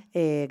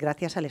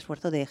 gracias al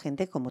esfuerzo de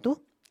gente como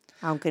tú.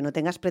 Aunque no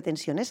tengas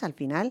pretensiones, al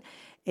final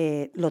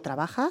lo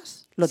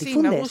trabajas, lo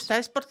difundes. Sí, me gusta,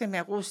 es porque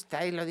me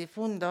gusta y lo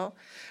difundo.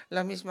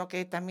 Lo mismo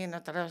que también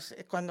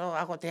cuando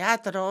hago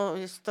teatro,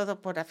 es todo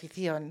por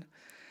afición.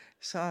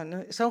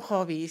 Son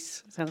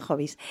hobbies. Son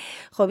hobbies.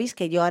 Hobbies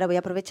que yo ahora voy a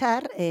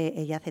aprovechar.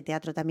 Ella hace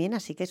teatro también,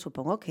 así que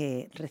supongo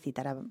que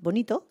recitará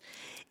bonito.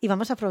 Y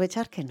vamos a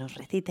aprovechar que nos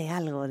recite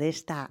algo de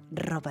esta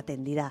ropa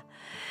tendida.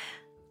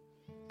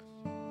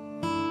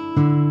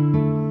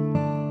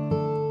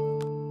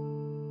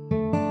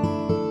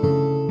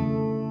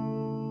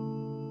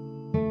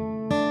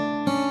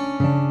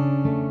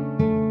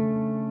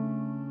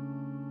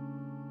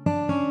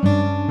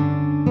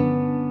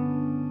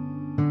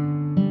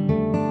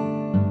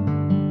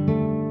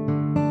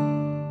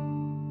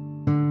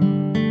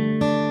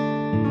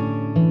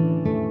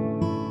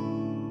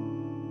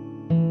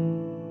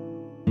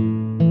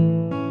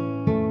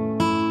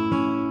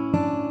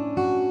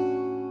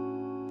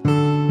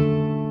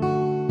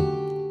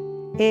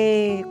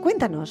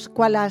 Cuéntanos,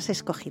 ¿cuál has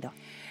escogido?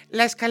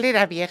 La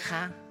escalera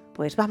vieja.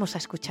 Pues vamos a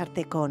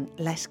escucharte con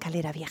La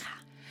escalera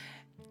vieja.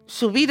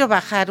 Subir o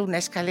bajar una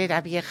escalera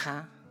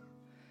vieja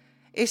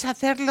es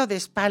hacerlo de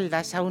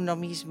espaldas a uno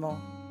mismo.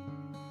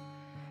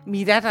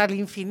 Mirar al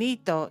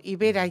infinito y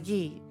ver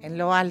allí, en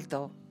lo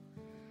alto,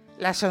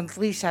 la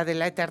sonrisa de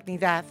la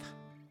eternidad.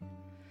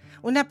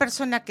 Una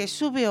persona que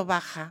sube o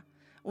baja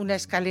una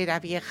escalera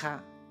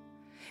vieja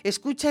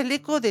escucha el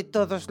eco de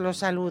todos los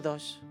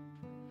saludos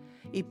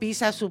y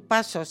pisa su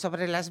paso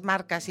sobre las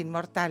marcas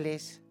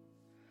inmortales.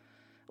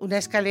 Una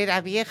escalera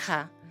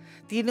vieja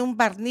tiene un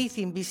barniz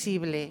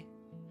invisible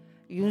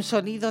y un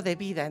sonido de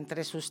vida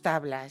entre sus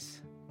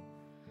tablas.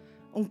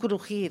 Un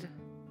crujir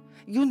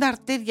y una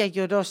arteria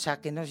llorosa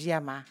que nos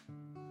llama.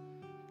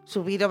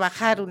 Subir o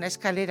bajar una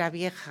escalera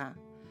vieja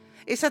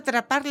es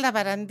atrapar la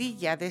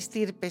barandilla de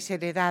estirpes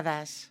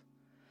heredadas,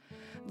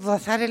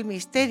 rozar el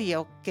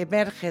misterio que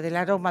emerge del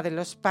aroma de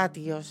los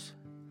patios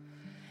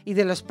y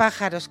de los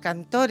pájaros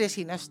cantores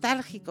y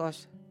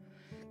nostálgicos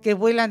que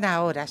vuelan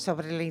ahora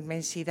sobre la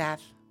inmensidad.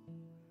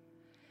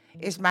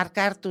 Es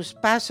marcar tus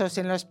pasos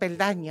en los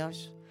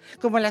peldaños,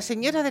 como la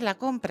señora de la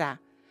compra,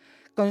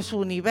 con su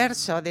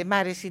universo de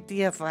mares y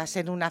tierras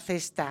en una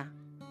cesta.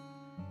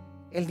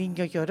 El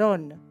niño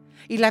llorón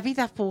y la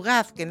vida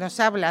fugaz que nos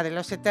habla de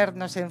los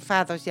eternos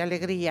enfados y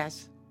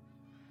alegrías.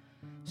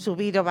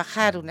 Subir o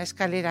bajar una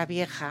escalera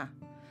vieja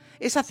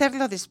es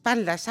hacerlo de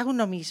espaldas a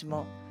uno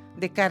mismo,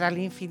 de cara al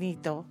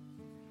infinito,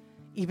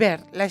 y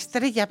ver la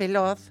estrella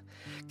veloz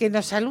que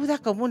nos saluda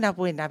como una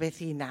buena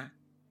vecina.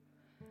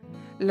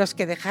 Los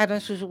que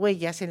dejaron sus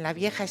huellas en la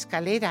vieja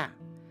escalera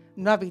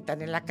no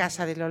habitan en la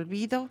casa del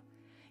olvido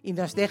y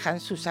nos dejan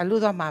su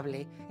saludo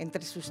amable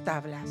entre sus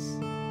tablas.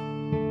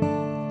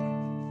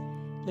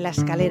 La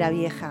escalera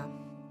vieja,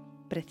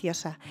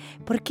 preciosa.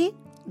 ¿Por qué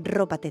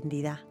ropa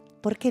tendida?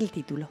 ¿Por qué el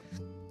título?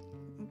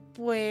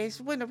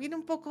 Pues bueno, viene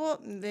un poco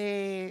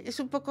de... Es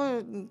un poco,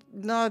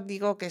 no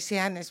digo que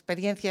sean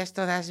experiencias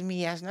todas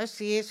mías, ¿no?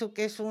 Sí, eso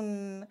que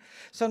son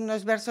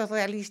unos versos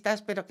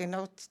realistas, pero que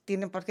no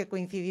tienen por qué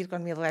coincidir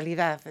con mi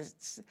realidad.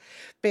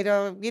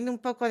 Pero viene un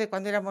poco de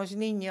cuando éramos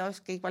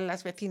niños, que igual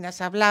las vecinas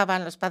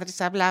hablaban, los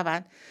padres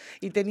hablaban,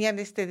 y tenían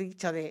este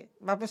dicho de,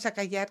 vamos a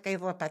callar que hay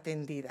ropa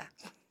tendida.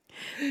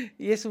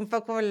 Y es un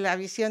poco la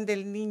visión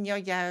del niño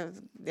ya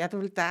de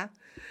adulta,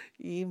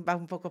 y va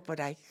un poco por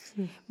ahí.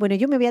 Bueno,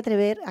 yo me voy a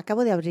atrever,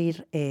 acabo de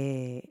abrir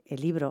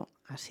el libro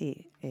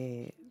así,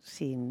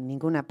 sin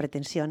ninguna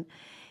pretensión,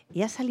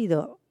 y ha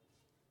salido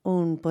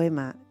un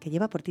poema que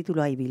lleva por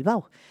título Ay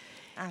Bilbao.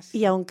 Ah, sí.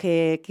 Y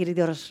aunque,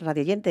 queridos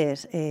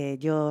radioyentes,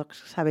 yo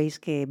sabéis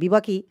que vivo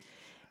aquí,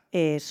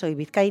 soy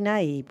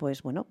vizcaína y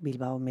pues bueno,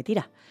 Bilbao me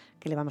tira.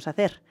 ¿Qué le vamos a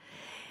hacer?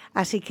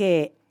 Así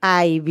que,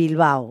 Ay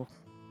Bilbao.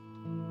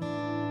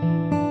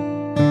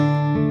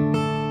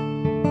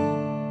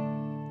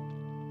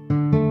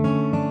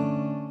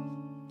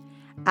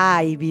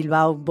 Ay,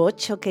 Bilbao,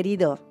 bocho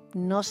querido,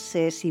 no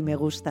sé si me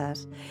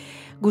gustas.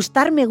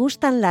 Gustar me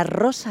gustan la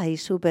rosa y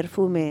su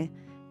perfume,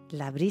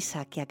 la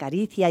brisa que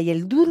acaricia y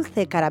el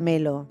dulce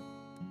caramelo.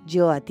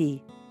 Yo a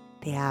ti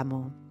te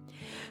amo.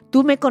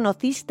 Tú me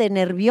conociste,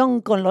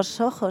 Nervión, con los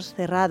ojos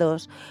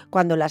cerrados,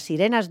 cuando las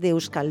sirenas de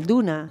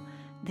Euskalduna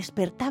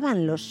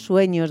despertaban los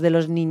sueños de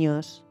los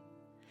niños.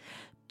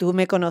 Tú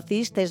me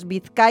conociste,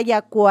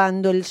 Vizcaya,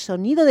 cuando el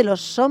sonido de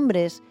los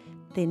hombres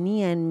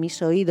tenía en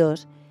mis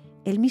oídos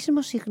el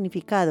mismo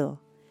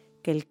significado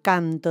que el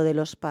canto de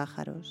los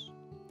pájaros.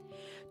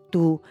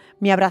 Tú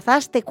me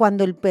abrazaste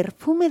cuando el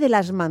perfume de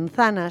las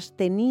manzanas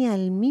tenía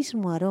el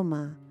mismo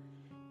aroma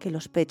que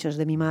los pechos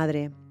de mi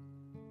madre.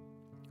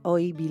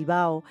 Hoy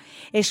Bilbao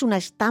es una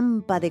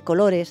estampa de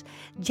colores,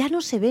 ya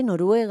no se ve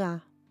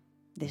Noruega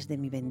desde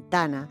mi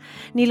ventana,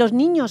 ni los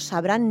niños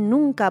sabrán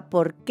nunca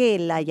por qué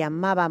la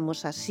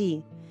llamábamos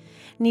así,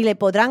 ni le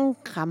podrán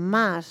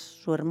jamás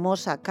su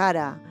hermosa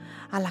cara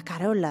a la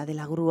carola de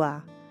la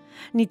grúa,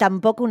 ni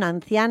tampoco un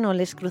anciano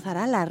les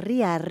cruzará la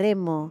ría a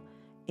remo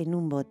en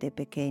un bote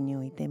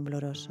pequeño y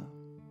tembloroso.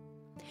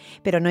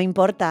 Pero no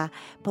importa,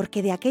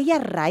 porque de aquella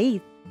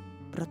raíz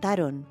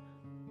brotaron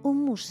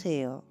un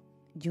museo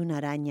y una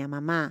araña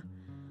mamá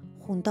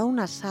junto a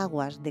unas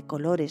aguas de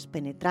colores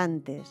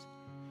penetrantes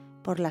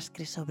por las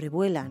que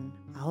sobrevuelan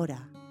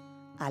ahora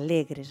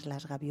alegres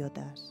las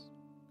gaviotas.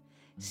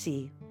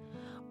 Sí,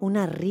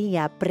 una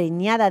ría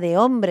preñada de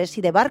hombres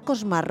y de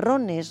barcos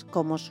marrones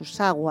como sus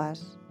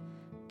aguas,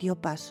 dio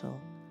paso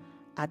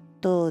a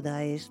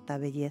toda esta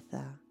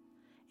belleza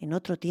en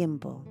otro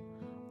tiempo,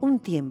 un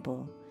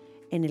tiempo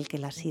en el que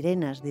las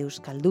sirenas de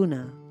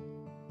Euskalduna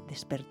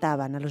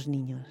despertaban a los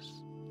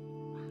niños.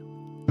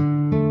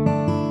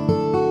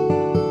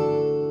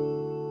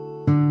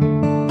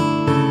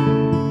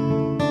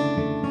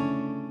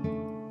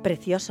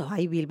 Precioso,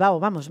 ahí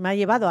Bilbao, vamos, me ha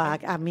llevado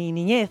a mi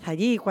niñez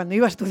allí cuando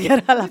iba a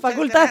estudiar a la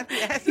facultad.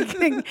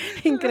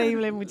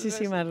 Increíble,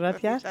 muchísimas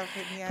gracias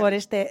por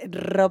este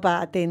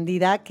Ropa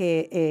Tendida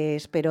que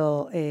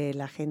espero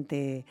la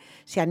gente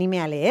se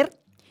anime a leer.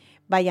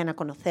 Vayan a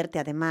conocerte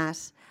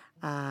además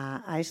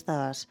a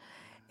estos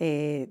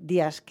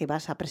días que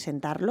vas a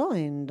presentarlo,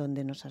 en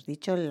donde nos has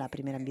dicho, en la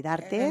primera en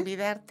Bidarte. En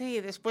Bidarte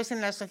y después en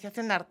la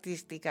Asociación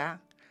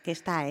Artística. ¿Que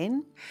está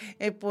en?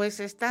 Pues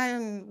está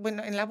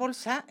en la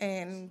Bolsa,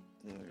 en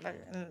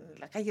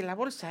la calle La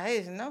Bolsa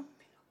 ¿no?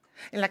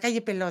 En la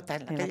calle Pelota.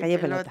 En la calle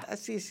Pelota,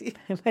 sí.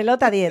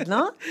 Pelota 10,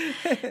 ¿no?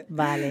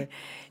 Vale.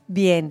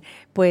 Bien,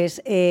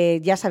 pues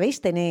ya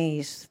sabéis,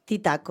 tenéis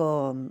cita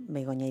con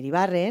Begoña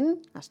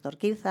Iribarren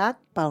Astorkizak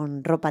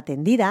con Ropa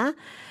Tendida.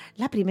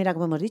 La primera,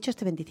 como hemos dicho,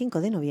 este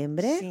 25 de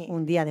noviembre, sí.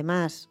 Un día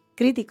además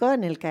crítico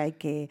en el que hay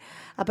que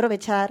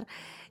aprovechar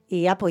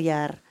y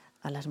apoyar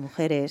a las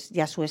mujeres y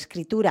a su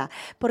escritura.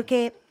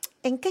 Porque,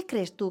 ¿en qué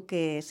crees tú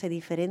que se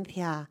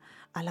diferencia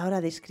a la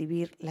hora de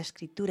escribir la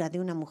escritura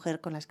de una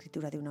mujer con la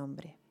escritura de un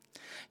hombre?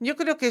 Yo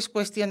creo que es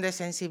cuestión de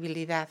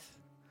sensibilidad.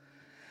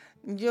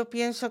 Yo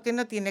pienso que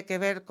no tiene que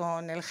ver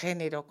con el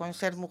género, con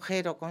ser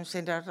mujer o con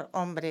ser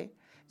hombre.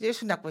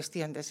 Es una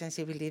cuestión de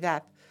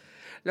sensibilidad.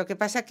 Lo que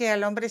pasa es que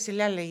al hombre se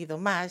le ha leído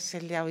más,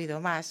 se le ha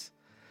oído más.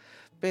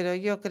 Pero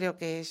yo creo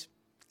que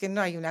no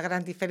hay una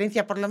gran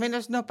diferencia, por lo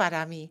menos no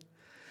para mí.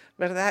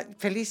 ¿Verdad?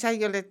 Felisa,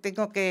 yo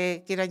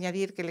quiero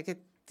añadir que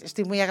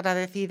estoy muy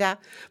agradecida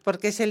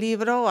porque ese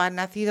libro ha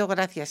nacido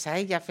gracias a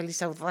ella,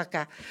 Felisa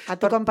Urraca. A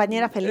tu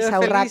compañera Felisa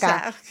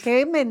Urraca,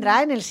 que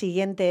vendrá en el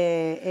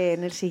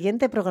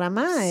siguiente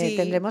programa. Sí.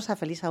 Tendremos a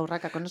Felisa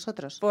Urraca con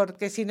nosotros.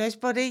 Porque si no es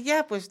por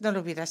ella, pues no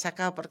lo hubiera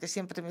sacado, porque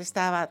siempre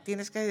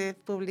tienes que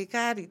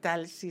publicar y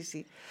tal,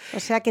 sí. O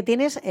sea que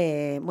tienes,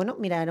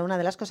 mira, era una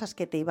de las cosas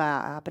que te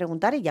iba a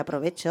preguntar y ya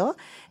aprovecho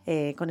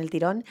con el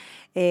tirón.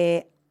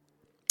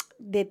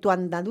 De tu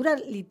andadura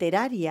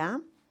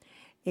literaria,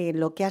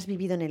 lo que has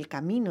vivido en el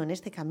camino, en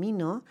este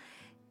camino,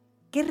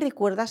 ¿qué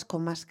recuerdas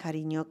con más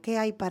cariño? ¿Qué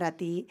hay para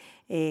ti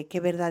que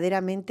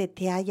verdaderamente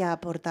te haya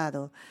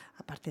aportado?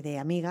 Aparte de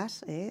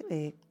amigas,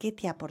 ¿qué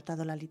te ha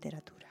aportado la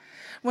literatura?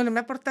 Bueno, me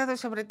ha aportado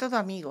sobre todo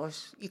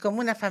amigos y como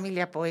una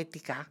familia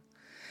poética.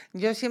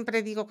 Yo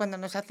siempre digo, cuando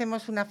nos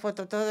hacemos una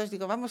foto todos,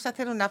 digo, vamos a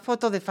hacer una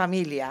foto de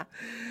familia,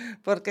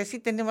 porque sí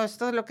tenemos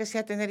todo lo que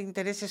sea tener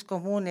intereses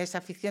comunes,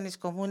 aficiones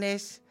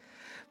comunes,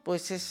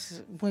 pues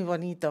es muy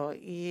bonito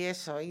y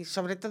eso, y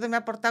sobre todo me ha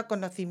aportado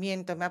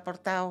conocimiento, me ha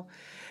aportado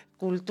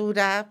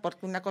cultura,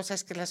 porque una cosa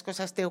es que las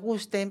cosas te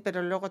gusten,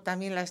 pero luego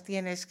también las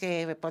tienes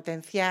que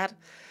potenciar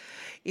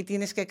y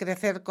tienes que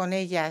crecer con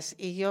ellas.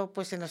 Y yo,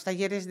 pues en los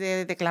talleres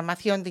de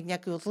declamación de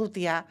Iñaki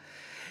Urrutia,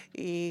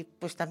 y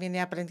pues también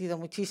he aprendido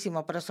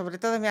muchísimo, pero sobre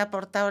todo me ha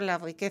aportado la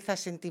riqueza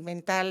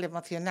sentimental,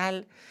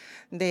 emocional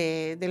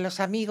de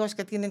los amigos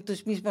que tienen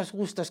tus mismos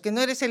gustos, que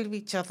no eres el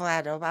bicho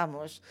raro,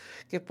 vamos,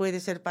 que puede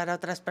ser para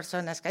otras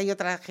personas, que hay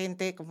otra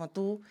gente como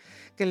tú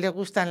que le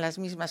gustan las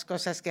mismas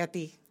cosas que a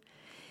ti.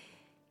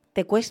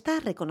 ¿Te cuesta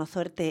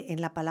reconocerte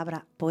en la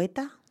palabra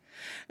poeta?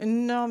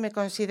 No me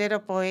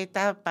considero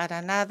poeta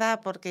para nada,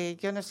 porque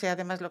yo no sé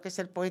además lo que es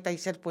ser poeta y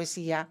ser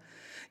poesía.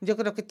 Yo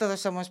creo que todos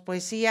somos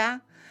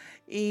poesía.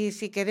 Y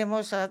si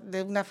queremos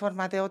de una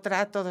forma o de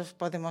otra, todos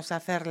podemos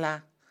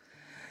hacerla.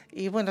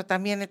 Y bueno,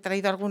 también he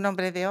traído algún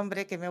nombre de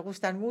hombre que me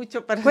gustan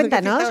mucho. Pero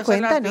cuéntanos.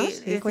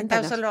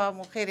 Cuéntanos solo a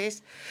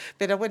mujeres,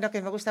 pero bueno,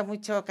 que me gusta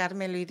mucho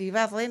Carmelo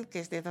Iribarren, que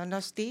es de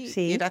Donosti.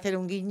 Sí. Quiero hacer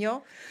un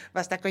guiño,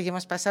 basta que hoy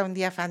hemos pasado un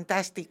día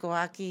fantástico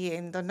aquí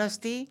en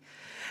Donosti,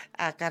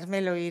 a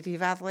Carmelo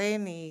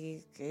Iribarren,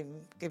 y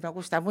que me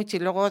gusta mucho.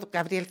 Y luego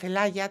Gabriel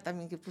Celaya,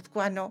 también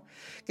guipuzcoano,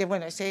 que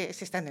bueno, ese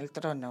está en el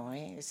trono,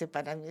 ese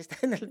para mí está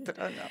en el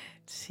trono.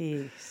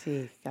 Sí,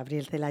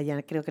 Gabriel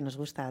Celaya creo que nos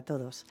gusta a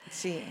todos.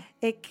 Sí.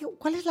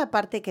 ¿Cuál es la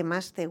parte que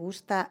más te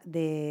gusta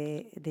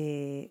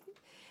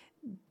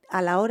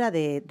a la hora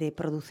de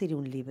producir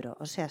un libro?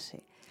 O sea,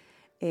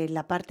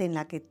 la parte en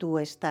la que tú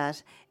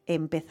estás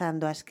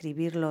empezando a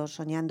escribirlo,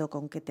 soñando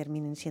con que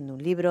terminen siendo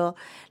un libro,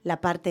 la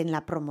parte en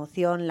la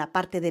promoción, la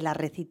parte de la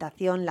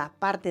recitación, la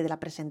parte de la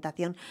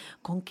presentación.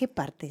 ¿Con qué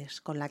parte es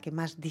con la que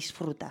más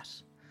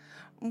disfrutas?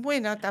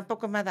 Bueno,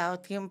 tampoco me ha dado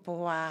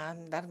tiempo a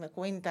darme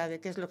cuenta de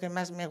qué es lo que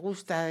más me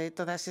gusta de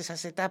todas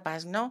esas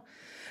etapas, ¿no?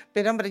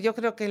 Pero, hombre, yo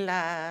creo que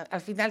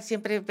al final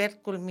siempre ver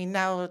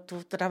culminado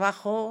tu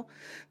trabajo,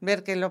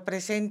 ver que lo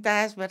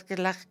presentas, ver que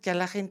a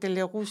la gente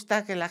le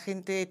gusta, que la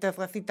gente te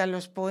recita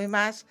los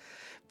poemas,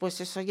 pues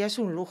eso ya es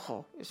un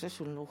lujo, eso es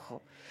un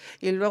lujo.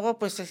 Y luego,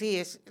 pues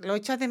sí, lo he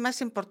hecho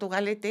además en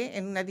Portugalete,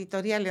 en una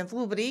editorial en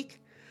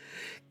Rubrik,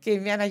 que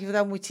me han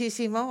ayudado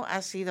muchísimo.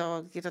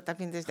 Quiero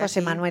también desde José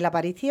aquí... Manuel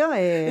Aparicio,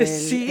 el,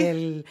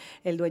 Sí.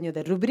 el dueño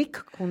de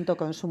Rubric, junto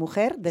con su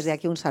mujer. Desde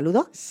aquí un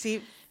saludo.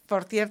 Sí,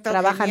 por cierto,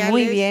 Trabajan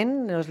muy geniales.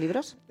 bien los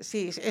libros.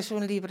 Sí, es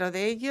un libro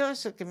de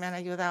ellos que me han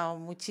ayudado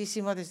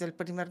muchísimo desde el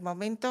primer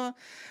momento.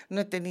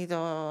 No he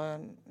tenido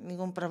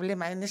ningún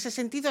problema. En ese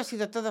sentido ha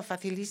sido todo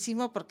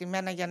facilísimo porque me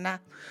han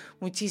allanado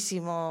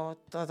muchísimo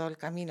todo el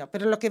camino.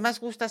 Pero lo que más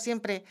gusta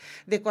siempre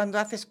de cuando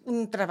haces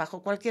un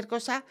trabajo, cualquier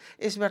cosa,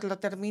 es verlo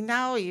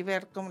terminado y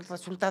ver como el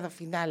resultado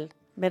final.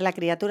 Ver la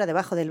criatura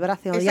debajo del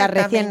brazo ya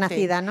recién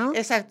nacida, ¿no?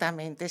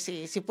 Exactamente,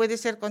 sí. Si puede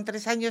ser con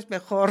 3 años,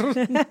 mejor.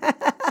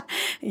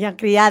 Ya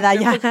criada,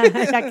 ya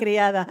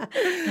criada.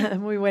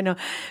 Muy bueno.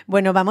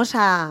 Bueno, vamos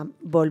a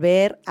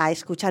volver a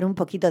escuchar un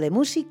poquito de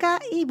música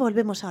y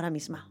volvemos ahora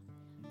mismo.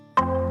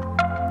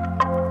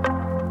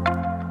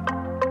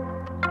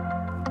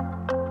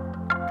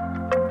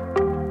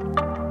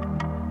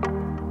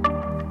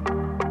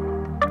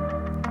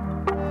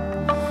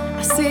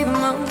 I see the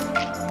moon,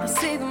 I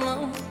see the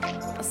moon,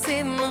 I see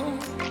the moon.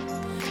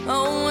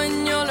 Oh,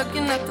 when you're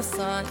looking at the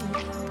sun.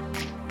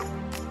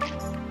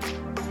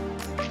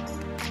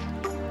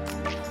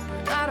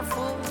 Not a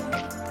fool,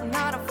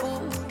 not a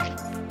fool,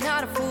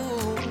 not a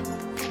fool.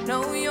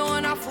 No,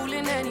 you're not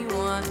fooling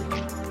anyone.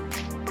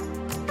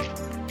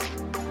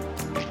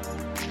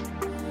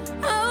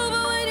 Oh,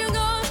 but when you're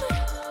gone,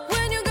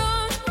 when you're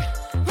gone,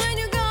 when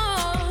you're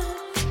gone,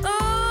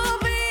 oh,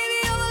 baby,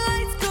 all the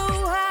lights go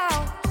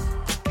out.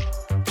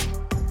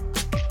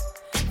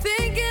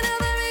 Thinking of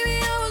that, baby,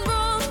 I was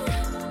wrong,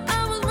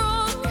 I was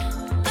wrong,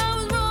 I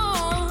was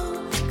wrong.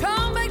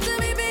 Come back to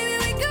me, baby,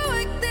 we can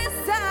work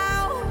this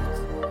out.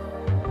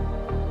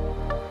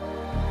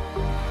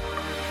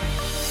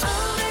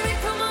 Oh, baby,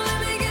 come on, let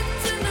me get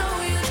to know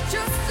you.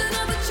 Just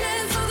another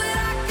chance so that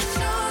I can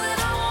show that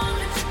I won't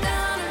let you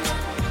down and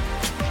run.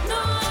 No,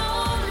 I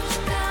won't let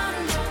you down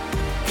and run.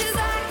 'Cause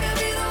I could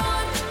be the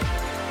one.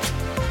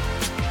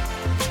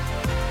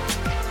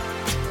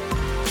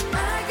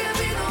 I could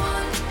be the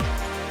one.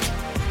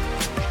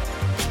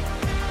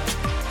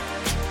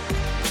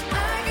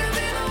 I could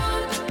be the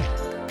one.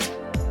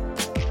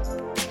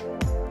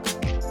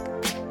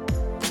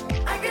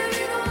 I could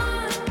be the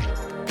one.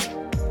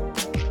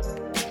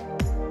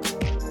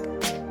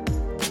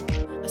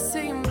 I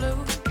see him blue,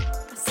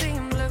 I see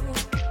him blue,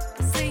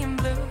 I see him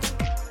blue.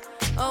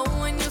 Oh,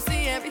 when you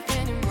see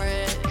everything in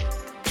red.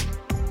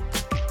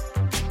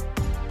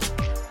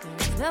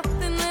 There's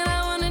nothing that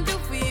I wanna do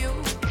for you,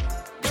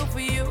 do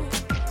for you,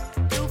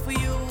 do for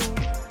you.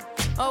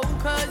 Oh,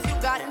 'cause you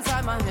got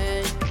inside my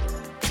head.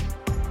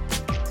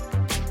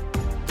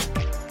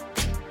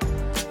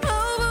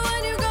 Oh, but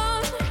when you're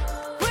gone,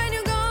 when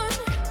you're gone,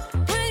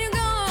 when you're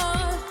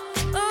gone,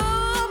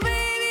 oh,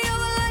 baby, all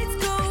the lights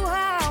go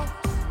out.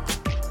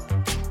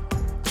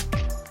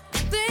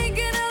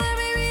 Thinking of that,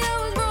 baby, I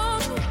was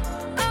wrong,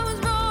 I was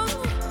wrong,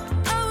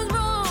 I was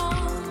wrong.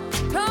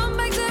 Come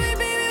back to me,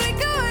 baby, we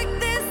can work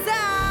this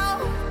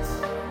out.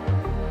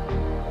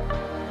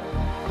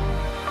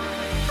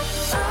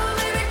 Oh,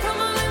 baby, come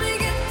on, let me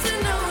get to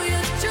know you.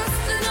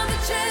 Just another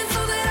chance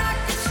so that I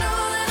can show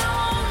that I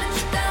won't let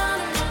you down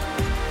and run.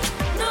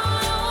 No,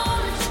 I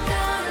won't let you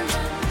down and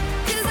run.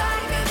 'Cause I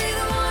could be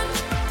the one.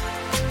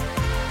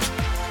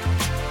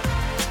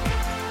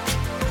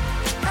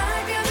 I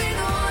could be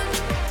the one.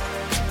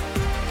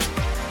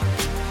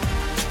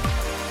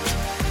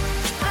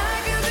 I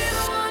could be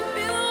the one,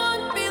 be the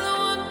one, be the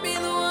one, be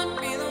the one,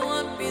 be the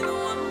one, be the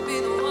one, be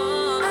the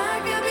one. I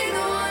could be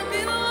the one, be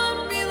the one,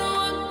 be the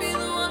one, be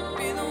the one,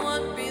 be the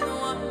one, be the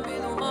one, be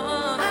the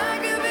one. I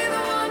could be the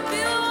one, be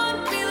the one,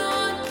 be the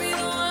one, be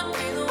the one,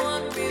 be the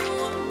one, be the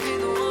one, be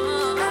the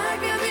one. I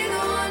could be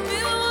the one, be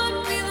the one,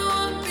 be the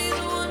one, be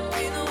the one,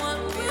 be the one.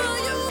 Will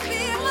you be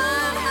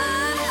mine?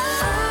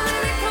 Oh,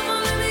 baby, come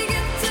on, let me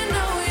get to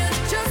know you.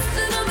 Just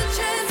another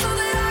chance so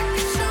that I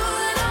can show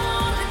that I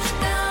won't let you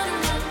down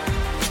and run.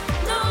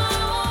 No,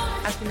 I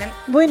won't. Al final,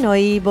 Bueno,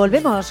 y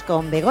volvemos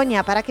con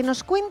Begoña para que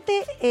nos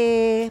cuente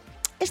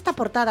esta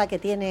portada que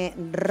tiene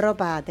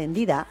Ropa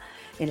Tendida,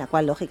 en la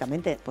cual,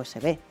 lógicamente, pues se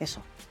ve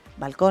eso,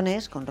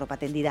 balcones con ropa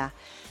tendida.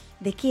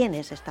 ¿De quién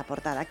es esta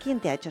portada? ¿Quién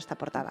te ha hecho esta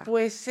portada?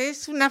 pues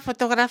es una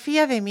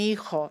fotografía de mi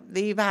hijo,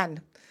 de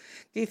Iván,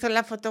 que hizo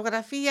la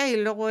fotografía y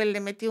luego él le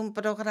metió un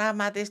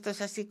programa de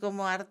estos así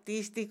como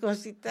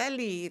artísticos y tal,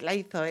 y la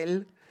hizo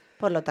él.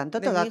 Por lo tanto,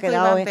 De todo mi ha hijo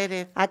quedado, Iván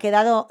Pérez. ha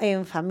quedado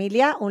en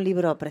familia, un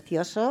libro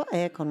precioso,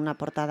 con una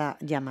portada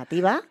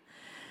llamativa,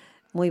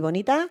 muy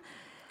bonita,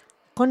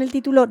 con el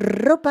título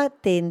Ropa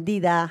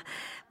Tendida.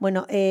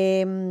 Bueno,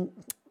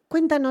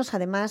 cuéntanos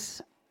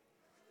además,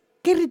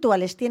 ¿qué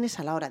rituales tienes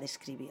a la hora de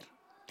escribir?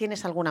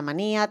 ¿Tienes alguna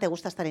manía? ¿Te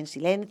gusta estar en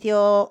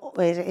silencio,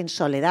 en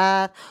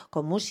soledad,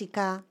 con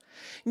música?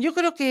 Yo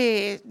creo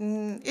que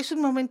es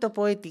un momento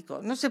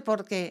poético, no sé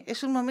por qué,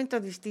 es un momento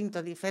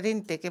distinto,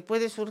 diferente, que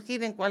puede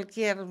surgir en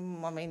cualquier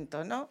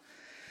momento, ¿no?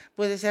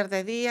 Puede ser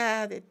de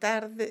día, de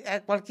tarde,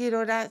 a cualquier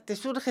hora, te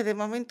surge de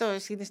momento,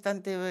 es un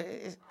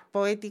instante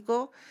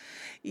poético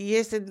y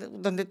es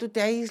donde tú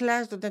te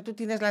aíslas, donde tú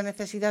tienes la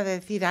necesidad de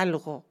decir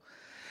algo.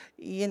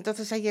 Y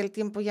entonces ahí el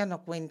tiempo ya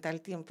no cuenta,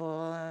 el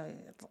tiempo,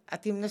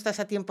 no estás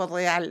a tiempo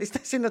real,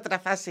 estás en otra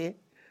fase.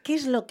 ¿Qué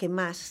es lo que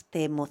más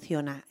te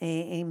emociona?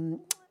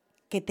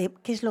 ¿Qué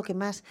es lo que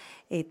más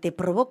te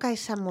provoca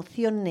esa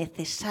emoción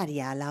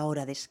necesaria a la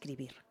hora de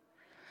escribir?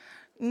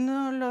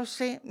 No lo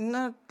sé,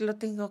 no lo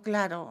tengo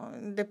claro,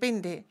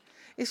 depende.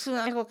 Es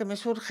algo que me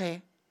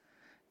surge,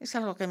 es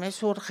algo que me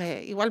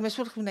surge. Igual me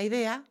surge una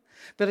idea,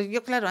 pero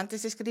yo, claro,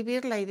 antes de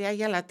escribir la idea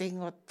ya la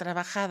tengo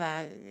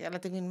trabajada, ya la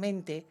tengo en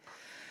mente.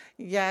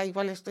 Ya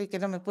igual estoy que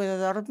no me puedo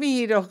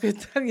dormir o qué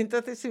tal, y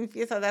entonces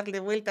empiezo a darle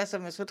vueltas o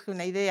me surge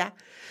una idea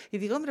y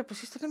digo, hombre,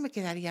 pues esto no me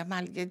quedaría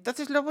mal. Y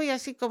entonces lo voy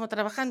así como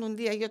trabajando un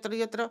día y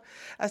otro,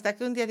 hasta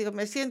que un día digo,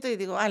 me siento y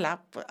digo,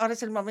 ala, pues ahora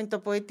es el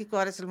momento poético,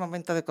 ahora es el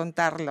momento de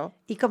contarlo.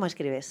 ¿Y cómo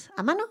escribes?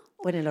 ¿A mano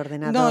o en el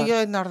ordenador? No,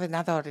 yo en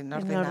ordenador, En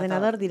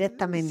ordenador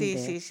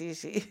directamente.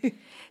 Sí.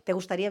 ¿Te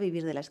gustaría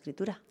vivir de la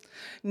escritura?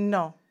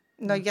 No,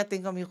 ya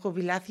tengo mi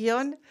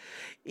jubilación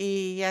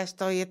y ya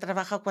he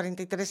trabajado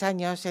 43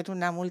 años en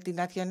una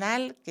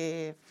multinacional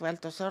que fue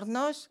Altos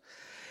Hornos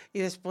y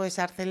después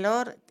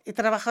Arcelor. He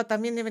trabajado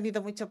también, he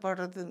venido mucho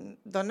por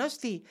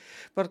Donosti,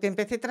 porque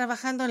empecé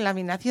trabajando en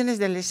laminaciones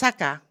de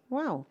Lesaca.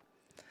 ¡Wow!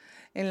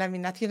 En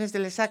laminaciones de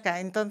Lesaca.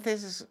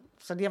 Entonces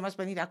solíamos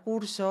venir a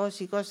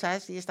cursos y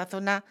cosas, y esta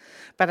zona,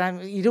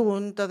 para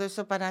Irún, todo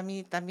eso para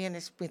mí también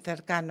es muy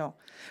cercano.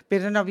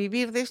 Pero no,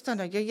 vivir de esto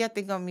no, yo ya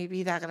tengo mi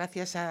vida,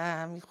 gracias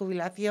a mi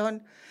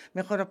jubilación,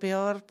 mejor o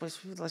peor, pues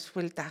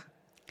resuelta.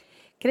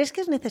 ¿Crees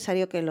que es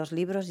necesario que los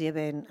libros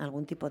lleven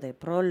algún tipo de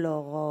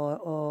prólogo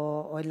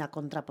o en la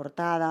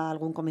contraportada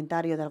algún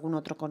comentario de algún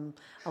otro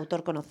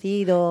autor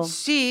conocido?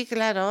 Sí,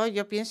 claro,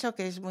 yo pienso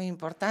que es muy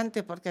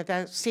importante porque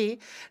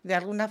sí, de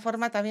alguna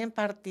forma también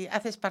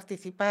haces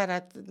participar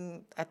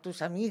a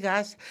tus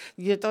amigas.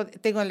 Yo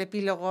tengo el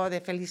epílogo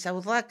de Félix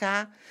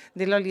Urraca,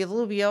 de Loli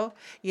Rubio,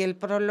 y el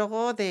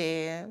prólogo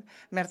de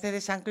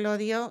Mercedes San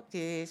Clodio,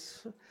 que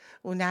es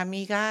una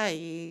amiga,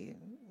 y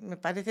me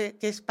parece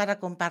que es para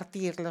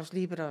compartir los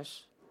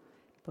libros.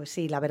 Pues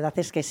sí, la verdad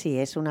es que sí,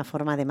 es una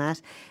forma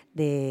además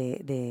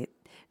de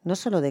no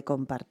solo de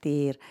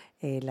compartir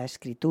la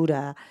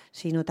escritura,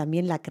 sino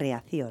también la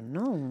creación,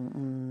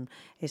 ¿no?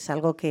 Es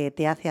algo que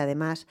te hace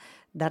además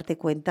darte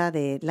cuenta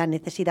de la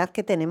necesidad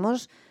que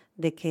tenemos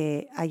de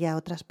que haya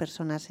otras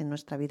personas en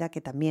nuestra vida que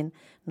también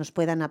nos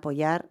puedan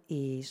apoyar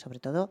y, sobre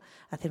todo,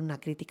 hacer una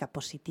crítica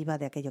positiva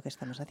de aquello que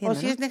estamos haciendo. O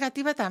si ¿no? es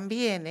negativa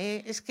también,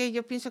 ¿eh? Es que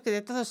yo pienso que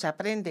de todo se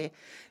aprende.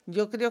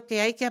 Yo creo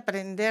que hay que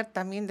aprender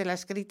también de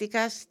las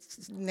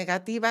críticas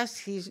negativas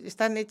si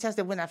están hechas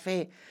de buena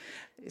fe.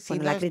 Si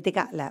Bueno, no la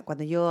crítica,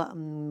 cuando yo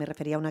me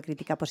refería a una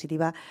crítica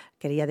positiva,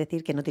 quería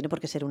decir que no tiene por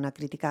qué ser una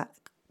crítica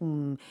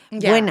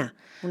buena,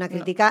 una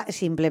crítica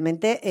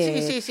simplemente...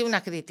 Sí,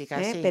 una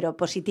crítica, sí. Pero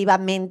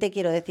positivamente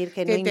quiero decir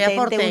que no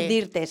intente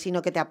hundirte,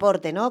 sino que te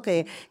aporte, ¿no?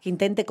 Que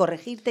intente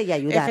corregirte y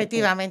ayudarte.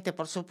 Efectivamente,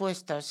 por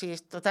supuesto, sí,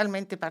 es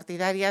totalmente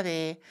partidaria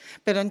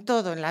pero en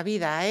todo, en la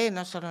vida,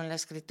 no solo en la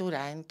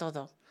escritura, en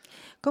todo.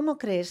 ¿Cómo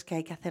crees que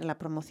hay que hacer la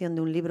promoción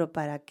de un libro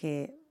para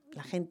que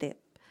la gente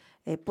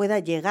pueda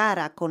llegar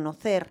a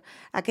conocer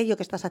aquello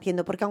que estás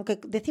haciendo? Porque aunque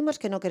decimos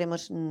que no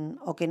queremos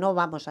o que no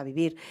vamos a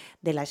vivir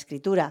de la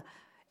escritura,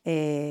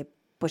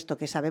 puesto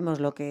que sabemos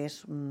lo que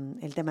es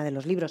el tema de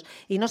los libros,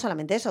 y no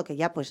solamente eso, que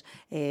ya pues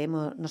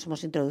nos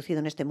hemos introducido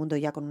en este mundo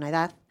ya con una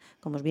edad,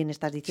 como bien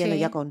estás diciendo, sí.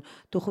 Ya con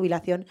tu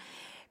jubilación,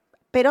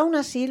 pero aún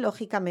así,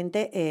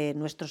 lógicamente,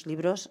 nuestros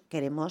libros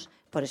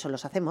por eso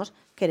los hacemos,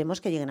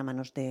 queremos que lleguen a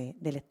manos de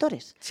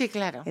lectores. Sí,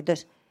 claro.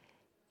 Entonces,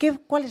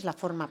 ¿cuál es la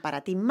forma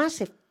para ti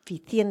más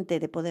eficiente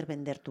de poder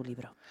vender tu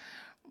libro?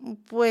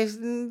 Pues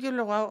yo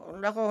lo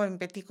hago en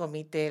petit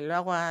comité, lo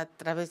hago a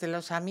través de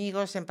los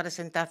amigos, en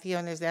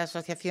presentaciones de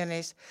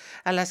asociaciones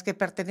a las que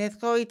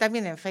pertenezco y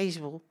también en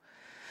Facebook.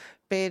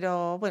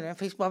 Pero bueno, en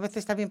Facebook a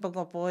veces también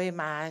pongo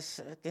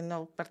poemas que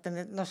no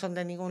son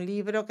de ningún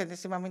libro, que en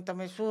ese momento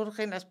me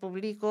surgen, las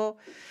publico,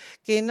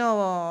 que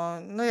no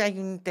hay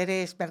un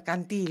interés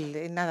mercantil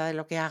en nada de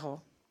lo que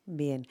hago.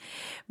 Bien.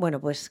 Bueno,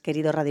 pues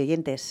queridos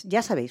radioyentes,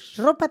 ya sabéis,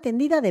 Ropa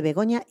Tendida de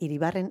Begoña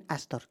Iribarren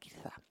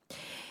Astorkiza.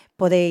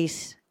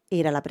 Podéis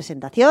ir a la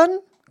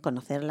presentación,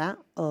 conocerla,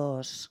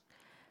 os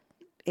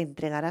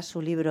entregará su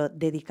libro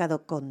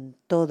dedicado con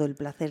todo el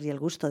placer y el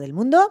gusto del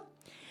mundo.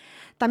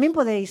 También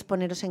podéis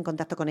poneros en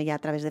contacto con ella a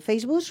través de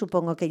Facebook.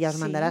 Supongo que ella os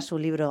mandará su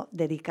libro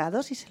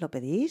dedicado si se lo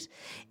pedís.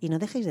 Y no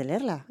dejéis de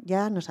leerla.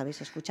 Ya nos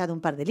habéis escuchado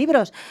un par de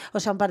libros, o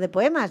sea, un par de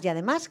poemas. Y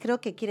además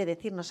creo que quiere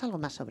decirnos algo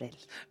más sobre él.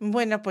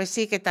 Bueno, pues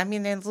sí, que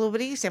también en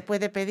Rubrik se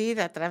puede pedir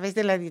a través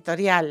de la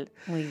editorial.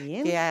 Muy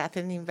bien. Que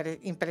hacen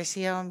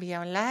impresión vía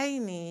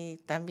online y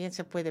también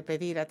se puede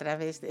pedir a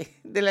través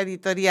de la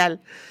editorial.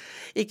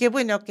 Y que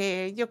bueno,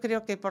 que yo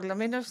creo que por lo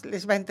menos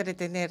les va a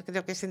entretener.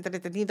 Creo que es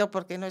entretenido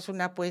porque no es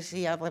una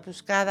poesía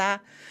rebuscada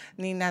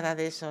ni nada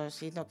de eso,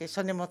 sino que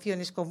son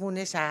emociones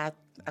comunes a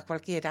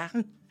cualquiera.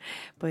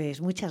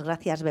 Pues muchas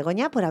gracias,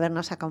 Begoña, por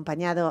habernos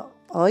acompañado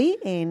hoy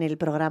en el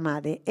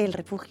programa de El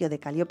Refugio de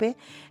Caliope.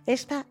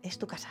 Esta es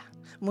tu casa.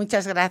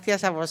 Muchas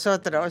gracias a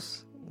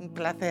vosotros. Un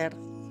placer.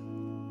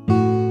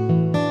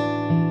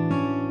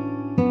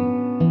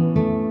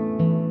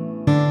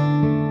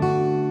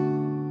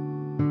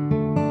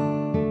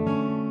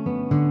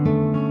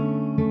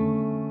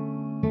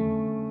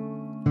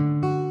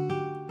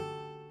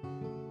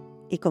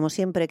 como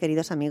siempre,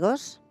 queridos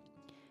amigos,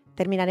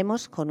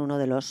 terminaremos con uno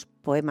de los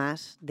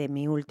poemas de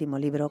mi último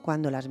libro,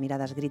 Cuando las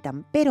miradas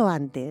gritan. Pero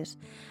antes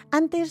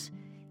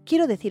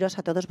quiero deciros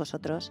a todos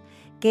vosotros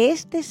que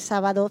este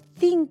sábado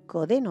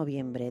 5 de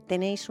noviembre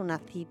tenéis una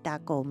cita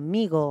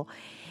conmigo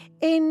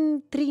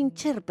en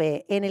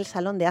Trincherpe, en el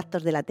Salón de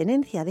Actos de la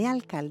Tenencia de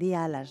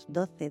Alcaldía a las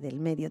 12 del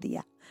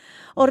mediodía.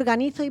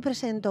 Organizo y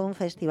presento un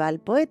festival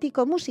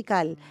poético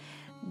musical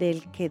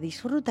del que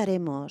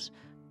disfrutaremos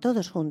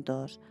todos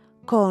juntos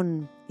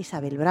con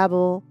Isabel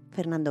Bravo,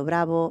 Fernando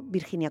Bravo,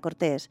 Virginia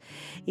Cortés.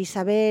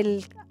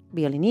 Isabel,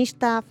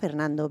 violinista,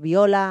 Fernando,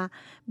 viola,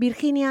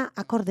 Virginia,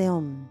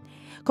 acordeón.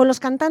 Con los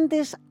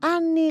cantantes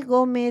Anne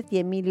Gómez y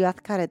Emilio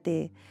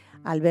Azcárate,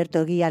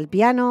 Alberto Guía al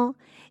piano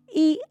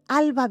y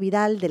Alba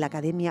Vidal de la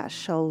Academia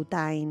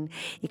Showtime.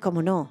 Y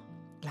como no,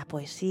 la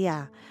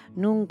poesía.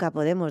 Nunca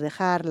podemos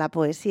dejar la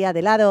poesía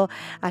de lado,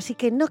 así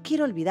que no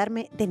quiero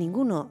olvidarme de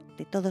ninguno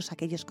de todos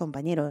aquellos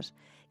compañeros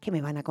que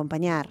me van a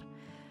acompañar.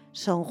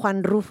 Son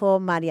Juan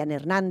Rufo, Marian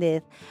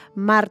Hernández,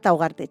 Marta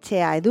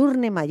Ugartechea,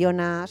 Edurne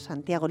Mayona,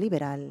 Santiago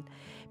Liberal,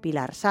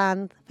 Pilar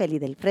Sanz, Feli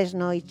del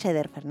Fresno y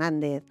Cheder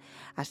Fernández,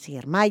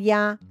 Asier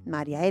Maya,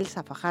 María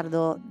Elsa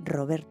Fajardo,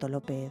 Roberto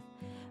López,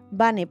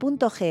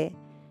 Vane.g,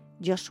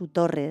 Josu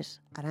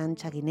Torres,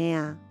 Arantxa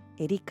Guinea,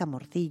 Erika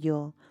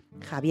Morcillo,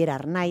 Javier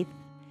Arnaiz,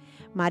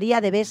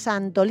 María de Besa,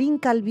 Antolín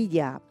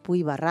Calvilla,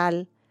 Puy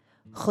Barral,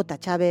 J.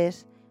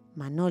 Chávez,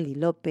 Manoli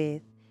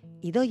López,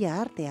 Idoia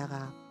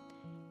Arteaga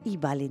y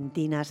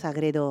Valentina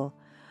Sagredo.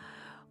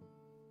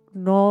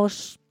 No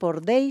os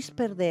podéis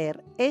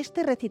perder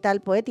este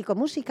recital poético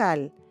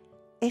musical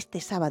este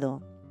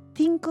sábado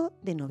 5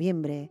 de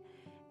noviembre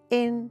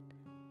en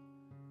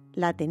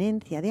la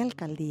Tenencia de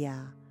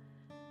Alcaldía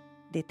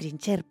de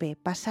Trincherpe,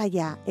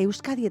 Pasaya,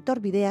 Euskadi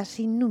Etorbidea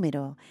sin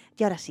número.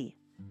 Y ahora sí,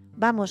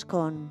 vamos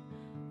con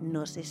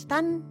Nos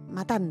están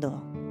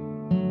matando.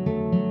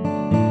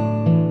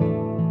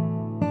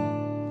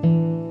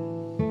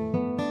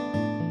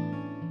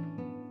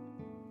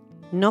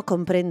 No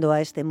comprendo a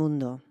este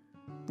mundo.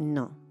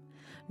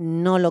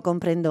 No lo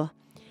comprendo.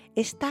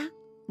 Está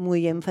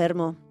muy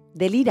enfermo,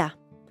 delira.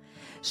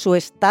 Su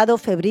estado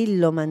febril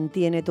lo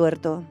mantiene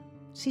tuerto.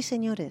 Sí,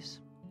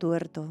 señores,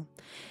 tuerto.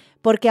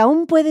 Porque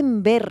aún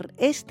pueden ver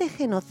este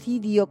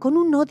genocidio con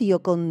un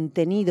odio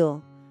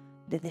contenido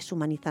de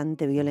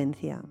deshumanizante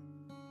violencia.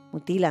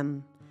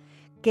 Mutilan,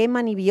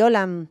 queman y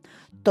violan,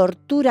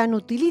 torturan,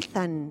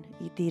 utilizan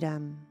y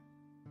tiran.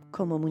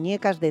 Como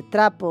muñecas de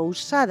trapo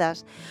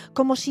usadas,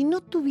 como si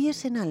no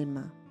tuviesen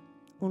alma.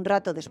 Un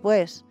rato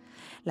después,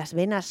 las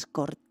venas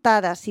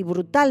cortadas y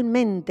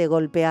brutalmente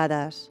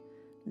golpeadas,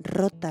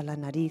 rota la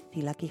nariz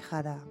y la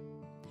quijada.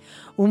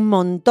 Un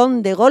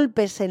montón de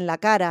golpes en la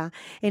cara,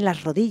 en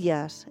las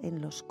rodillas,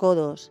 en los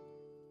codos,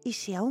 y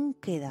si aún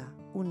queda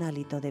un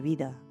hálito de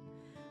vida,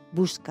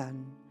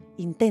 buscan,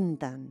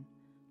 intentan,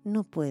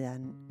 no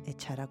puedan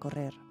echar a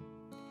correr.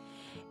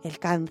 El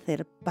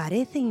cáncer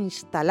parece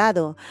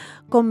instalado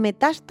con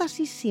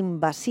metástasis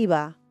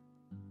invasiva,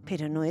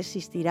 pero no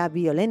existirá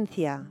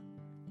violencia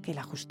que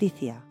la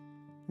justicia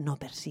no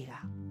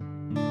persiga.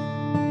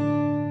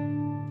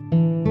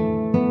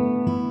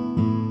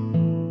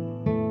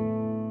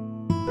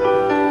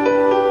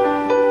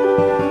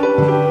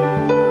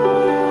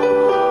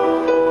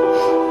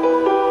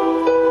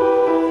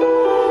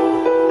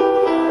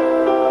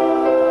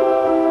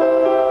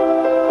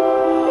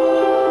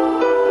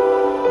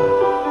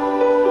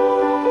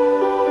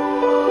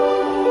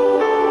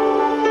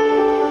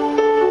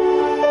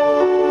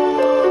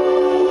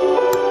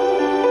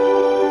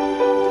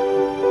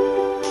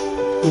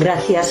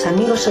 Gracias,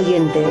 amigos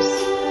oyentes,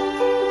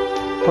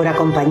 por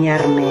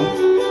acompañarme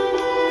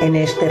en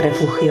este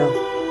refugio,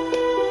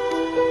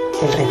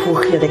 el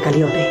refugio de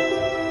Caliope.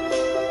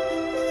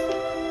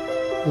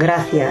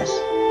 Gracias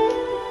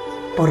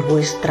por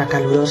vuestra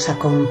calurosa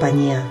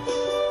compañía,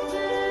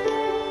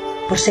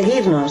 por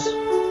seguirnos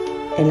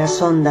en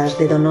las ondas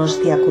de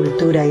Donostia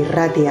Cultura y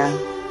Ratia,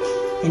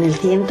 en el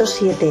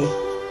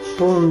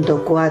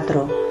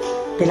 107.4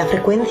 de la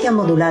frecuencia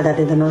modulada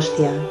de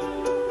Donostia,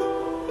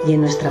 y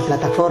en nuestra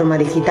plataforma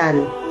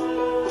digital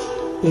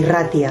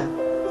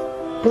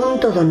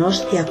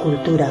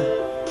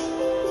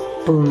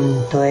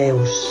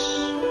irratia.donostiacultura.eus.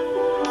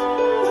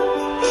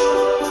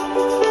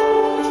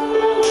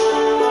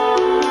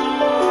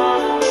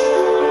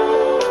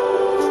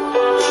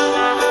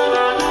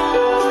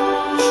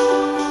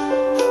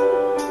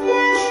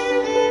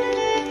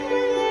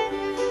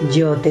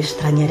 Yo te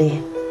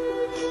extrañaré,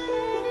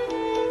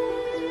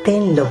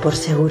 tenlo por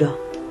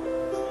seguro.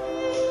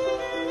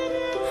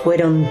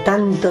 Fueron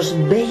tantos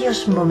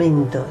bellos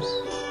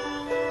momentos.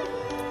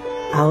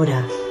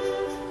 Ahora,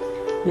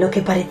 lo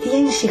que parecía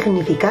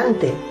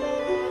insignificante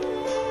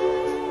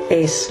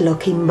es lo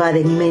que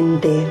invade mi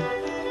mente.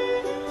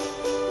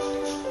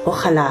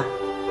 Ojalá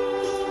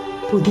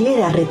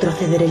pudiera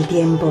retroceder el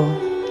tiempo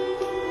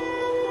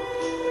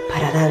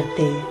para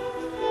darte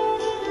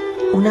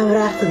un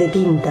abrazo de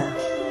tinta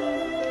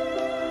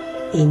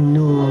y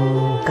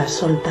nunca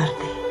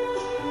soltarte.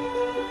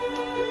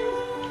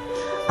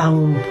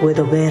 aún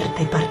puedo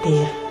verte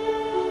partir,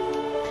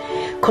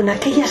 con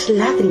aquellas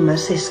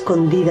lágrimas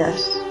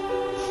escondidas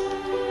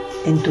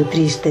en tu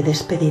triste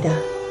despedida.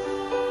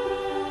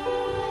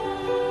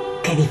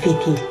 Qué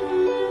difícil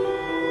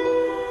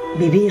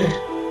vivir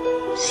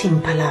sin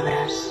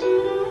palabras.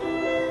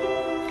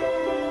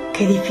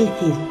 Qué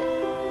difícil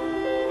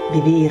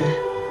vivir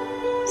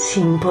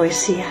sin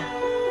poesía.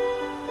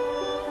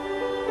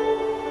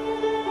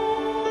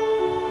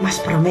 Mas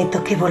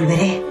prometo que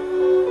volveré.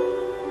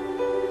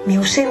 Mi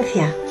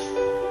ausencia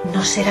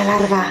no será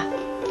larga.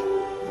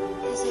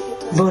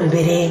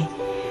 Volveré,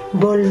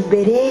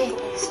 volveré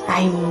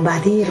a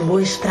invadir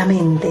vuestra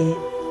mente.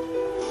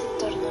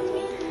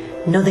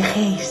 No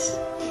dejéis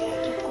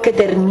que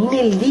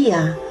termine el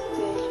día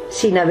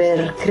sin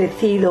haber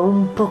crecido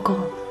un poco,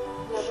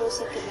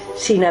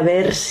 sin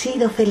haber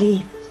sido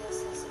feliz,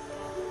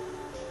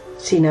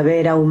 sin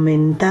haber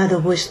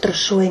aumentado vuestros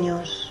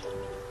sueños.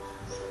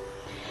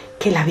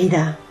 Que la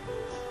vida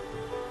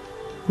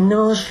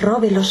no os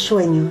robe los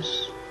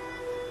sueños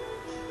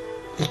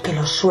y que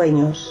los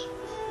sueños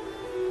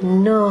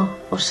no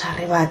os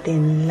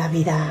arrebaten la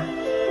vida.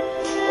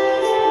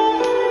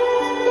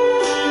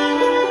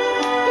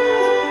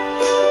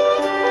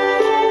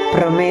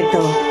 Prometo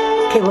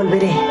que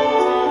volveré.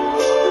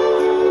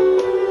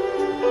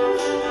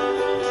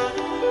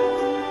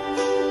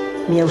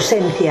 Mi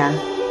ausencia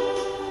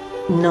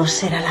no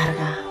será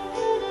larga.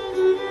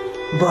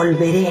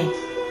 Volveré.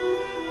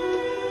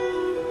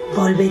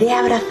 Volveré a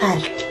abrazar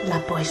la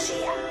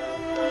poesía.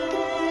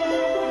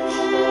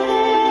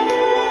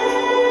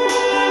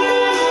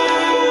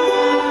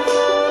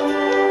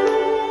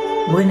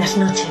 Buenas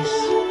noches.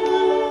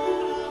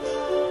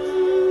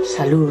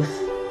 Salud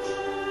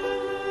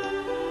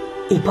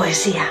y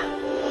poesía.